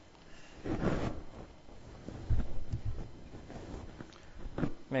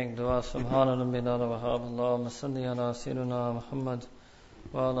Make dua. Subhana rabbina wahab. Allahumma salli ala Sayyidina Muhammad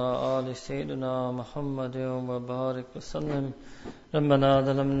wa ala ali Sayyidina Muhammad wa barik wa sallim. ربنا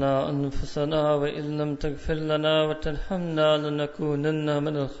ظلمنا أنفسنا وإن لم تغفر لنا وترحمنا لنكونن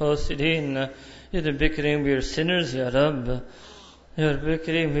من الخاسرين. Ya Rabbi Kareem, we are sinners, Ya Rabb. Ya Rabbi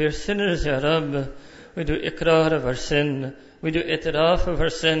Kareem, we are sinners, Ya Rabb. We do iqrar of our sin. We do itiraf of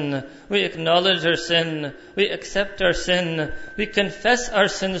our sin. We acknowledge our sin. We accept our sin. We confess our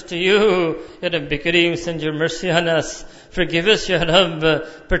sins to you. Ya Rabbi Kareem, send your mercy on us. Forgive us, Ya Rabb.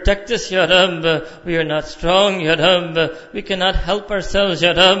 Protect us, Ya Rabb. We are not strong, Ya Rabb. We cannot help ourselves,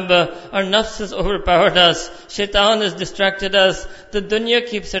 Ya Rabb. Our nafs has overpowered us. Shaitan has distracted us. The dunya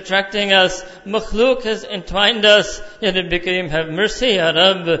keeps attracting us. Makhluk has entwined us. Ya Rabbi Kareem, have mercy, Ya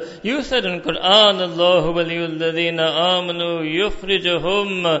Rabb. You said in Quran, Allahu waliyul ladhina amanu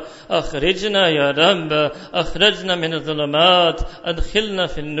yukhrijuhum. Akhrijna, Ya Rabb. Akhrajna min al-dhulumat. Adkhilna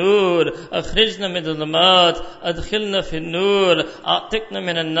fi al-nur. Akhrijna min al-dhulumat. Adkhilna fi النور أعتقنا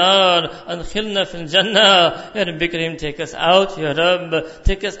من النار أدخلنا في الجنة. Ya Rabbi Kareem, take us out, Ya Rabb.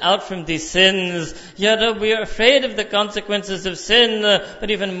 Take us out from these sins. Ya Rabb, we are afraid of the consequences of sin,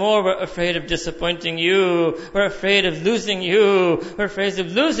 but even more we're afraid of disappointing you. We're afraid of losing you. We're afraid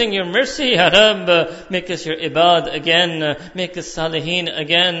of losing your mercy, Ya Rabb. Make us your ibad again. Make us salihin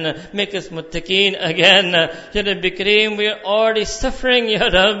again. Make us muttaqeen again. Ya Rabbi Kareem, we are already suffering, Ya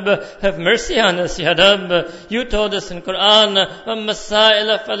Rabb. Have mercy on us, Ya Rabb. You told us in Quran,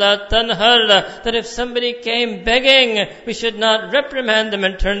 that if somebody came begging, we should not reprimand them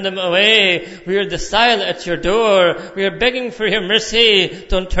and turn them away. We are the sile at your door. We are begging for your mercy.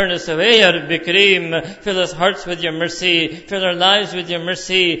 Don't turn us away, Ya Rabbi Kareem. Fill our hearts with your mercy. Fill our lives with your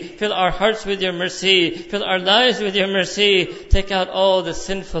mercy. Fill our hearts with your mercy. Fill our lives with your mercy. Take out all the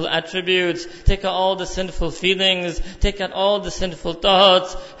sinful attributes. Take out all the sinful feelings. Take out all the sinful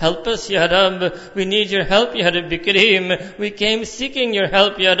thoughts. Help us, Ya Rabb. We need your help, Ya Rabbi Kareem. We came seeking your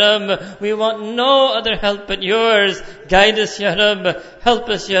help, Ya Rabb. We want no other help but yours. Guide us, Ya Rabb. Help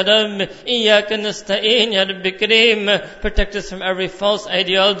us, Ya Rabb. Iyaka nasta'in, Ya Rabbi Kareem. Protect us from every false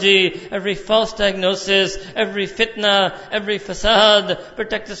ideology, every false diagnosis, every fitna, every fasad.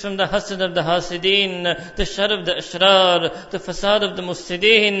 Protect us from the hasad of the hasideen, the shar of the ashrar, the fasad of the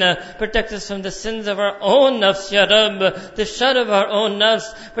mufsideen. Protect us from the sins of our own nafs, Ya Rabb. The shar of our own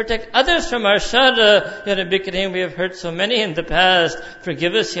nafs. Protect others from our shar. Ya Rabbi Kareem, we have hurt so many in the past.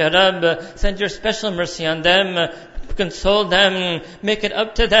 Forgive us, Ya Rabb. Send your special mercy on them. Console them, make it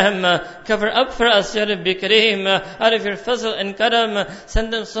up to them, cover up for us, Ya Rabbi Kareem, out of your fazl and karam.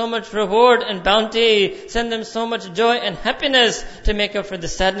 Send them so much reward and bounty, send them so much joy and happiness to make up for the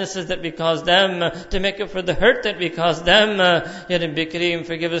sadnesses that we caused them, to make up for the hurt that we caused them. Ya Rabbi Kareem,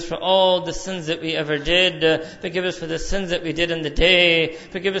 forgive us for all the sins that we ever did. Forgive us for the sins that we did in the day.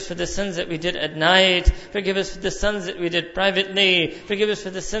 Forgive us for the sins that we did at night. Forgive us for the sins that we did privately. Forgive us for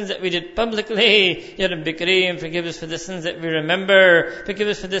the sins that we did publicly. Ya Rabbi Kareem, forgive us for the sins that we remember. Forgive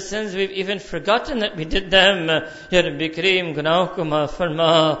us for the sins we've even forgotten that we did them. Ya Rabbi Kareem, गुनाहों को माफ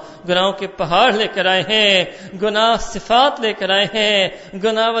फरमा. गुनाहों के पहाड़ लेकर आए हैं. गुनाह सिफात लेकर आए हैं.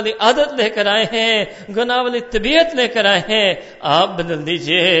 गुनाह वाली आदत लेकर आए हैं. गुनाह वाली तबीयत लेकर आए हैं. आप बदल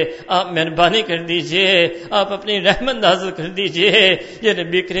दीजिए. आप मेहरबानी कर दीजिए. आप अपनी रहमत नाज़िल कर दीजिए. या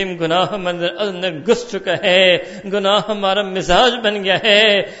रब्बी करीम, गुनाह हमारे अंदर घुस चुका है. गुनाह हमारा मिजाज बन गया है.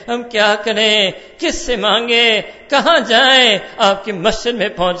 हम क्या करें? किससे मांगे? कहाँ जाएं? आपकी मस्जिद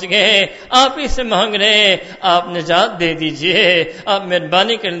में पहुंच गए. आप ही से मांग रहे हैं. आप निजात दे दीजिए. आप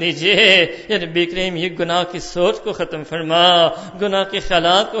मेहरबानी कर लीजिए. या रब्बी करीम, ये गुनाह की सोच को खत्म फरमा. गुनाह के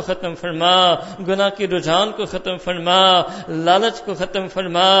ख्यालात को खत्म फरमा. गुनाह की रुझान को खत्म फरमा. लालच को खत्म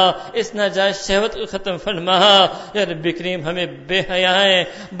फरमा. इस नाजायज शहवत को खत्म फरमा. या रब्बी करीम, हमें बेहयाएं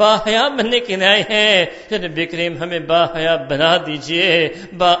बाहया बनने के लिए आए हैं. या रब्बी करीम, हमें बाहया बना दीजिए.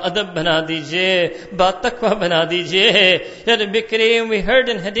 बाअदब बना दीजिए. बातकवा बना दीजिए. Ya Rabbi Kareem, we heard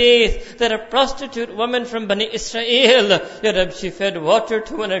in hadith that a prostitute woman from Bani Israel, Ya Rabbi, she fed water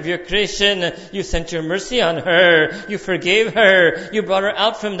to one of your creation. You sent your mercy on her. You forgave her. You brought her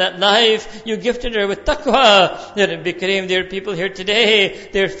out from that life. You gifted her with taqwa. Ya Rabbi Kareem, there are people here today.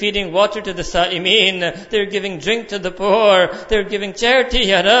 They're feeding water to the sa'imeen. They're giving drink to the poor. They're giving charity,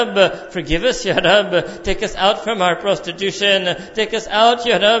 Ya Rab. Forgive us, Ya Rab. Take us out from our prostitution. Take us out,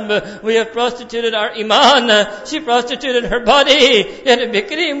 Ya Rab. We have prostituted our iman. She prostituted her body. Ya Rabbi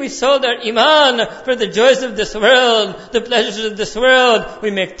Kareem, we sold our iman for the joys of this world, the pleasures of this world.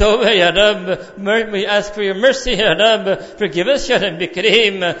 We make tawbah, Ya Rab. We ask for your mercy, Ya Rab. Forgive us, Ya Rabbi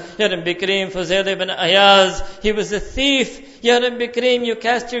Kareem. Ya Rabbi Kareem, Fuzail ibn Ayaz, he was a thief. Ya Rabbi Kareem, you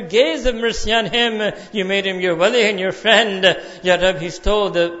cast your gaze of mercy on him. You made him your wali and your friend. Ya Rabbi, he stole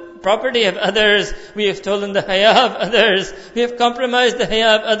the property of others. We have stolen the haya of others. We have compromised the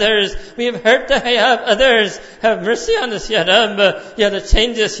haya of others. We have hurt the haya of others. Have mercy on us, Ya Rabb. Ya Allah,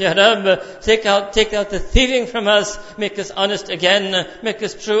 change us, Ya Rabb. Take out the thieving from us. Make us honest again. Make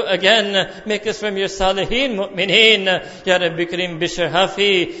us true again. Make us from your salihin mu'mineen. Ya Rabbi Kareem, Bishr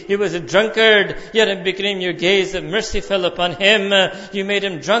Hafi, he was a drunkard. Ya Rabbi Kareem, your gaze of mercy fell upon him. You made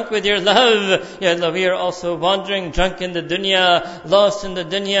him drunk with your love. Ya Allah, we are also wandering drunk in the dunya, lost in the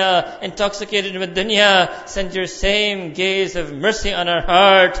dunya, intoxicated with dunya. Send your same gaze of mercy on our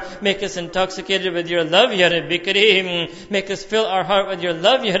heart. Make us intoxicated with your love, Ya Rabbi Kareem. Make us fill our heart with your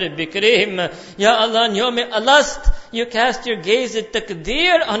love, Ya Rabbi Kareem. Ya Allah, in Yawm Alast, you cast your gaze at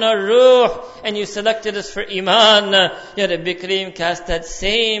taqdeer on our ruh, and you selected us for iman. Ya Rabbi Kareem, cast that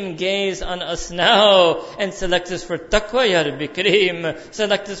same gaze on us now, and select us for taqwa, Ya Rabbi Kareem.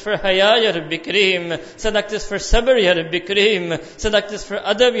 Select us for haya, Ya Rabbi Kareem. Select us for sabr, Ya Rabbi Kareem. Select us for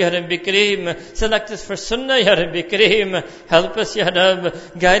adab, Ya Rabbi Kareem. Select us for sunnah, Ya Rabbi Kareem. Help us, Ya Rabb.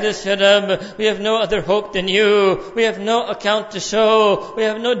 Guide us, Ya Rabb. We have no other hope than you. We have no account to show. We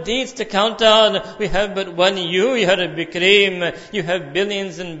have no deeds to count on. We have but one you, Ya Rabbi Kareem. You have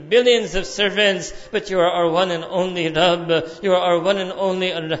billions and billions of servants, but you are our one and only Rabb. You are our one and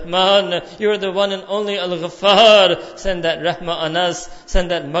only Al-Rahman. You are the one and only Al-Ghaffar. Send that rahmah on us.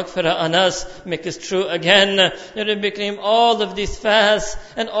 Send that maghfirah on us. Make us true again. Ya Rabbi Kareem, all of these fasts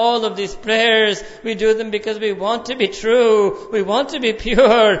and all of these prayers, we do them because we want to be true. We want to be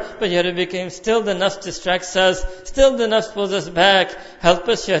pure. But Ya Rabbi Kareem, still the nafs distracts us. Still the nafs pulls us back. Help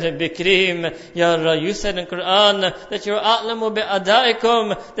us, Ya Rabbi Kareem. Ya Allah, you said in Quran that you're a'lamu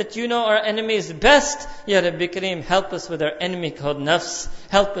bi'adaikum, that you know our enemies best. Ya Rabbi Kareem, help us with our enemy called nafs.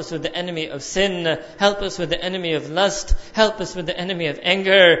 Help us with the enemy of sin. Help us with the enemy of lust. Help us with the enemy of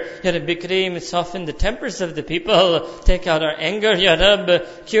anger. Ya Rabbi Kareem, soften the tempers of the people. Take out our anger, Ya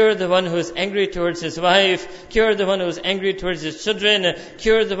Rabb. Cure the one who is angry towards his wife. Cure the one who is angry towards his children.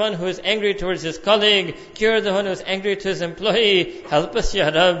 Cure the one who is angry towards his colleague. Cure the one who is angry to his employee. Help us, Ya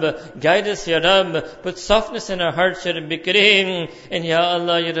Rabb. Guide us, Ya Rabb. Put softness in our hearts, Ya Rabbi Kareem. And Ya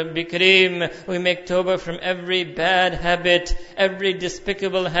Allah, Ya Rabbi Kareem, we make tawbah from every bad habit, every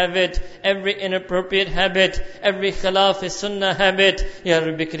despicable habit, every inappropriate habit, every khilaf sunnah habit. Ya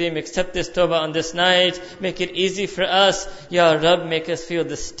Rabbi Kareem, accept this tawbah on this night. Make it easy for us. Ya Rabb, make us feel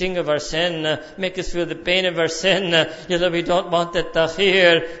the sting of our sin. Make us feel the pain of our sin. Ya Allah, we don't want that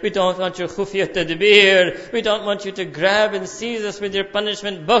takhir. We don't want your khufiyat tadbir. We don't want you to grab and seize us with your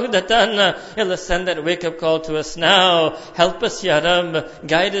punishment baghdatan. Ya Allah, send that wake-up call to us now. Help us, Ya Rabb.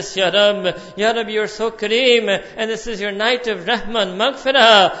 Guide us, Ya Rabb. Ya Rabbi, you are so Kareem, and this is your night of rahman,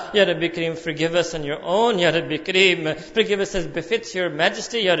 maghfirah. Ya Rabbi Kareem, forgive us on your own, Ya Rabbi Kareem. Forgive us as befits your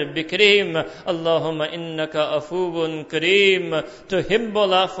majesty, Ya Rabbi Kareem. Allahumma innaka afuwun kareem.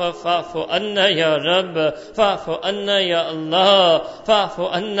 Tuhibbul afwa fa'fu anna, Ya Rabb. Fa'fu anna, Ya Allah. Fa'fu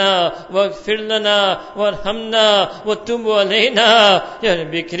anna. Waghfir lana. Warhamna. Watubu alayna. Ya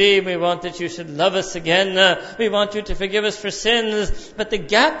Rabbi Kareem, we want that you should love us again. We want you to forgive us for sins. But the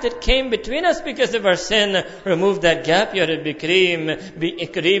gap that came between us because of our sin, remove that gap, Ya Rabbi Kareem. Be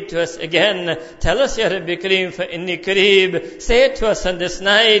Kareeb to us again. Tell us, Ya Rabbi Kareem, fa inni Kareeb. Say it to us on this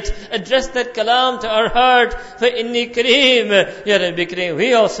night. Address that kalam to our heart. Fa inni Kareeb. Ya Rabbi Kareem,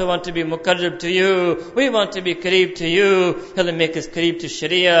 we also want to be muqarrib to you. We want to be Kareeb to you. Allah, make us Kareeb to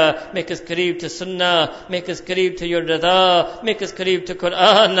Sharia. Make us Kareeb to Sunnah. Make us Kareeb to your Rida. Make us Kareeb to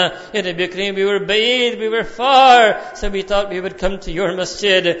Quran. Ya Rabbi Kareem, we were baid, we were far. So we thought we would come to your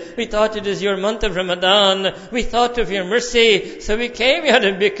masjid. We thought it is your month of Ramadan. We thought of your mercy. So we came, Ya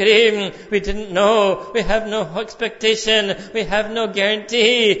Rabbi Kareem. We didn't know. We have no expectation. We have no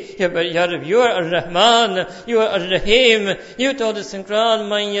guarantee. But Ya Rabbi, you are Ar-Rahman. You are Ar-Rahim. You told us in Quran,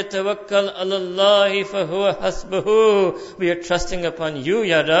 Man yatawakkal ala Allahi fahuwa hasbuhu. We are trusting upon you,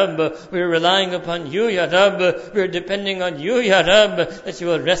 Ya Rabb. We are relying upon you, Ya Rabb. We are depending on you, Ya Rabb, that you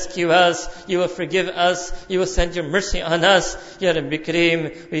will rescue us. You will forgive us. You will send your mercy on us. Ya Rabbi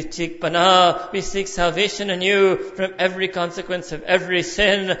Kareem, we seek panah. We seek salvation in you from every consequence of every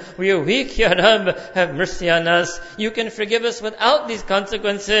sin. We are weak, Ya Rabb. Have mercy on us. You can forgive us without these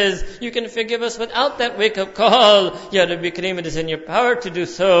consequences. You can forgive us without that wake-up call. Ya Rabbi Kareem, it is in your power power to do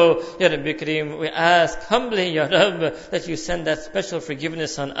so, Ya Rabbi Kareem, we ask humbly, Ya Rabb, that you send that special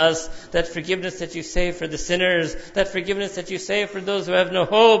forgiveness on us, that forgiveness that you save for the sinners, that forgiveness that you save for those who have no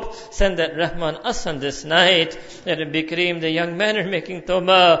hope. Send that rahmah on us on this night. Ya Rabbi Kareem, the young men are making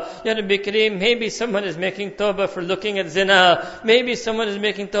tawbah. Ya Rabbi Kareem, maybe someone is making tawbah for looking at zina. Maybe someone is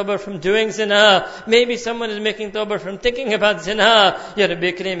making tawbah from doing zina. Maybe someone is making tawbah from thinking about zina. Ya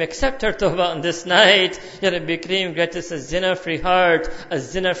Rabbi Kareem, accept our tawbah on this night. Ya Rabbi Kareem, grant us a zina-free heart, a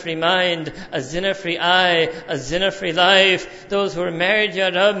zina-free mind, a zina-free eye, a zina-free life. Those who are married, Ya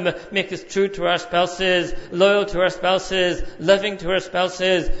Rabb, make us true to our spouses, loyal to our spouses, loving to our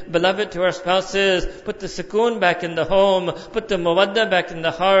spouses, beloved to our spouses. Put the sukoon back in the home, put the mawadda back in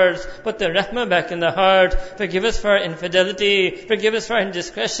the hearts, put the rahmah back in the heart. Forgive us for our infidelity, forgive us for our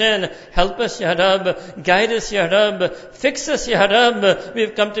indiscretion. Help us, Ya Rabb, guide us, Ya Rabb, fix us, Ya Rabb.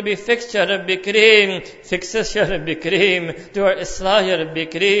 We've come to be fixed, Ya Rabbi Kareem. Fix us, Ya Rabbi Kareem. Do our islah, Ya Rabbi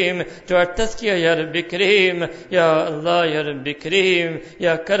Kareem. Do our tazkiyah, Ya Rabbi Kareem. Ya Allah, Ya Rabbi Kareem.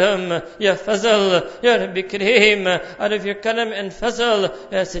 Ya Karam, Ya Fazal, Ya Rabbi Kareem. Out of your Karam and Fazal,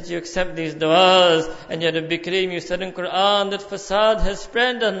 I ask that you accept these du'as. And Ya Rabbi Kareem, you said in Quran that fasad has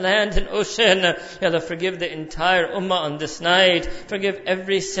spread on land and ocean. Ya Allah, forgive the entire ummah on this night. Forgive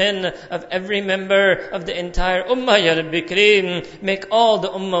every sin of every member of the entire ummah, Ya Rabbi Kareem. Make all the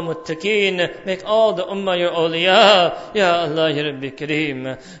ummah muttaqeen. Make all the ummah your awliya. Ya Allah, Ya Rabbi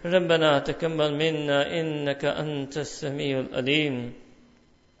Kareem. ربنا تقبل منا إنك أنت السميع العليم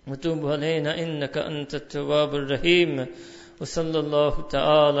وتوب علينا إنك أنت التواب الرحيم وصلى الله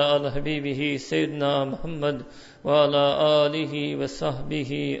تعالى على حبيبه سيدنا محمد وعلى آله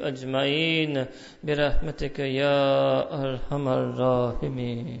وصحبه أجمعين برحمتك يا أرحم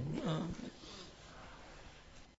الراحمين.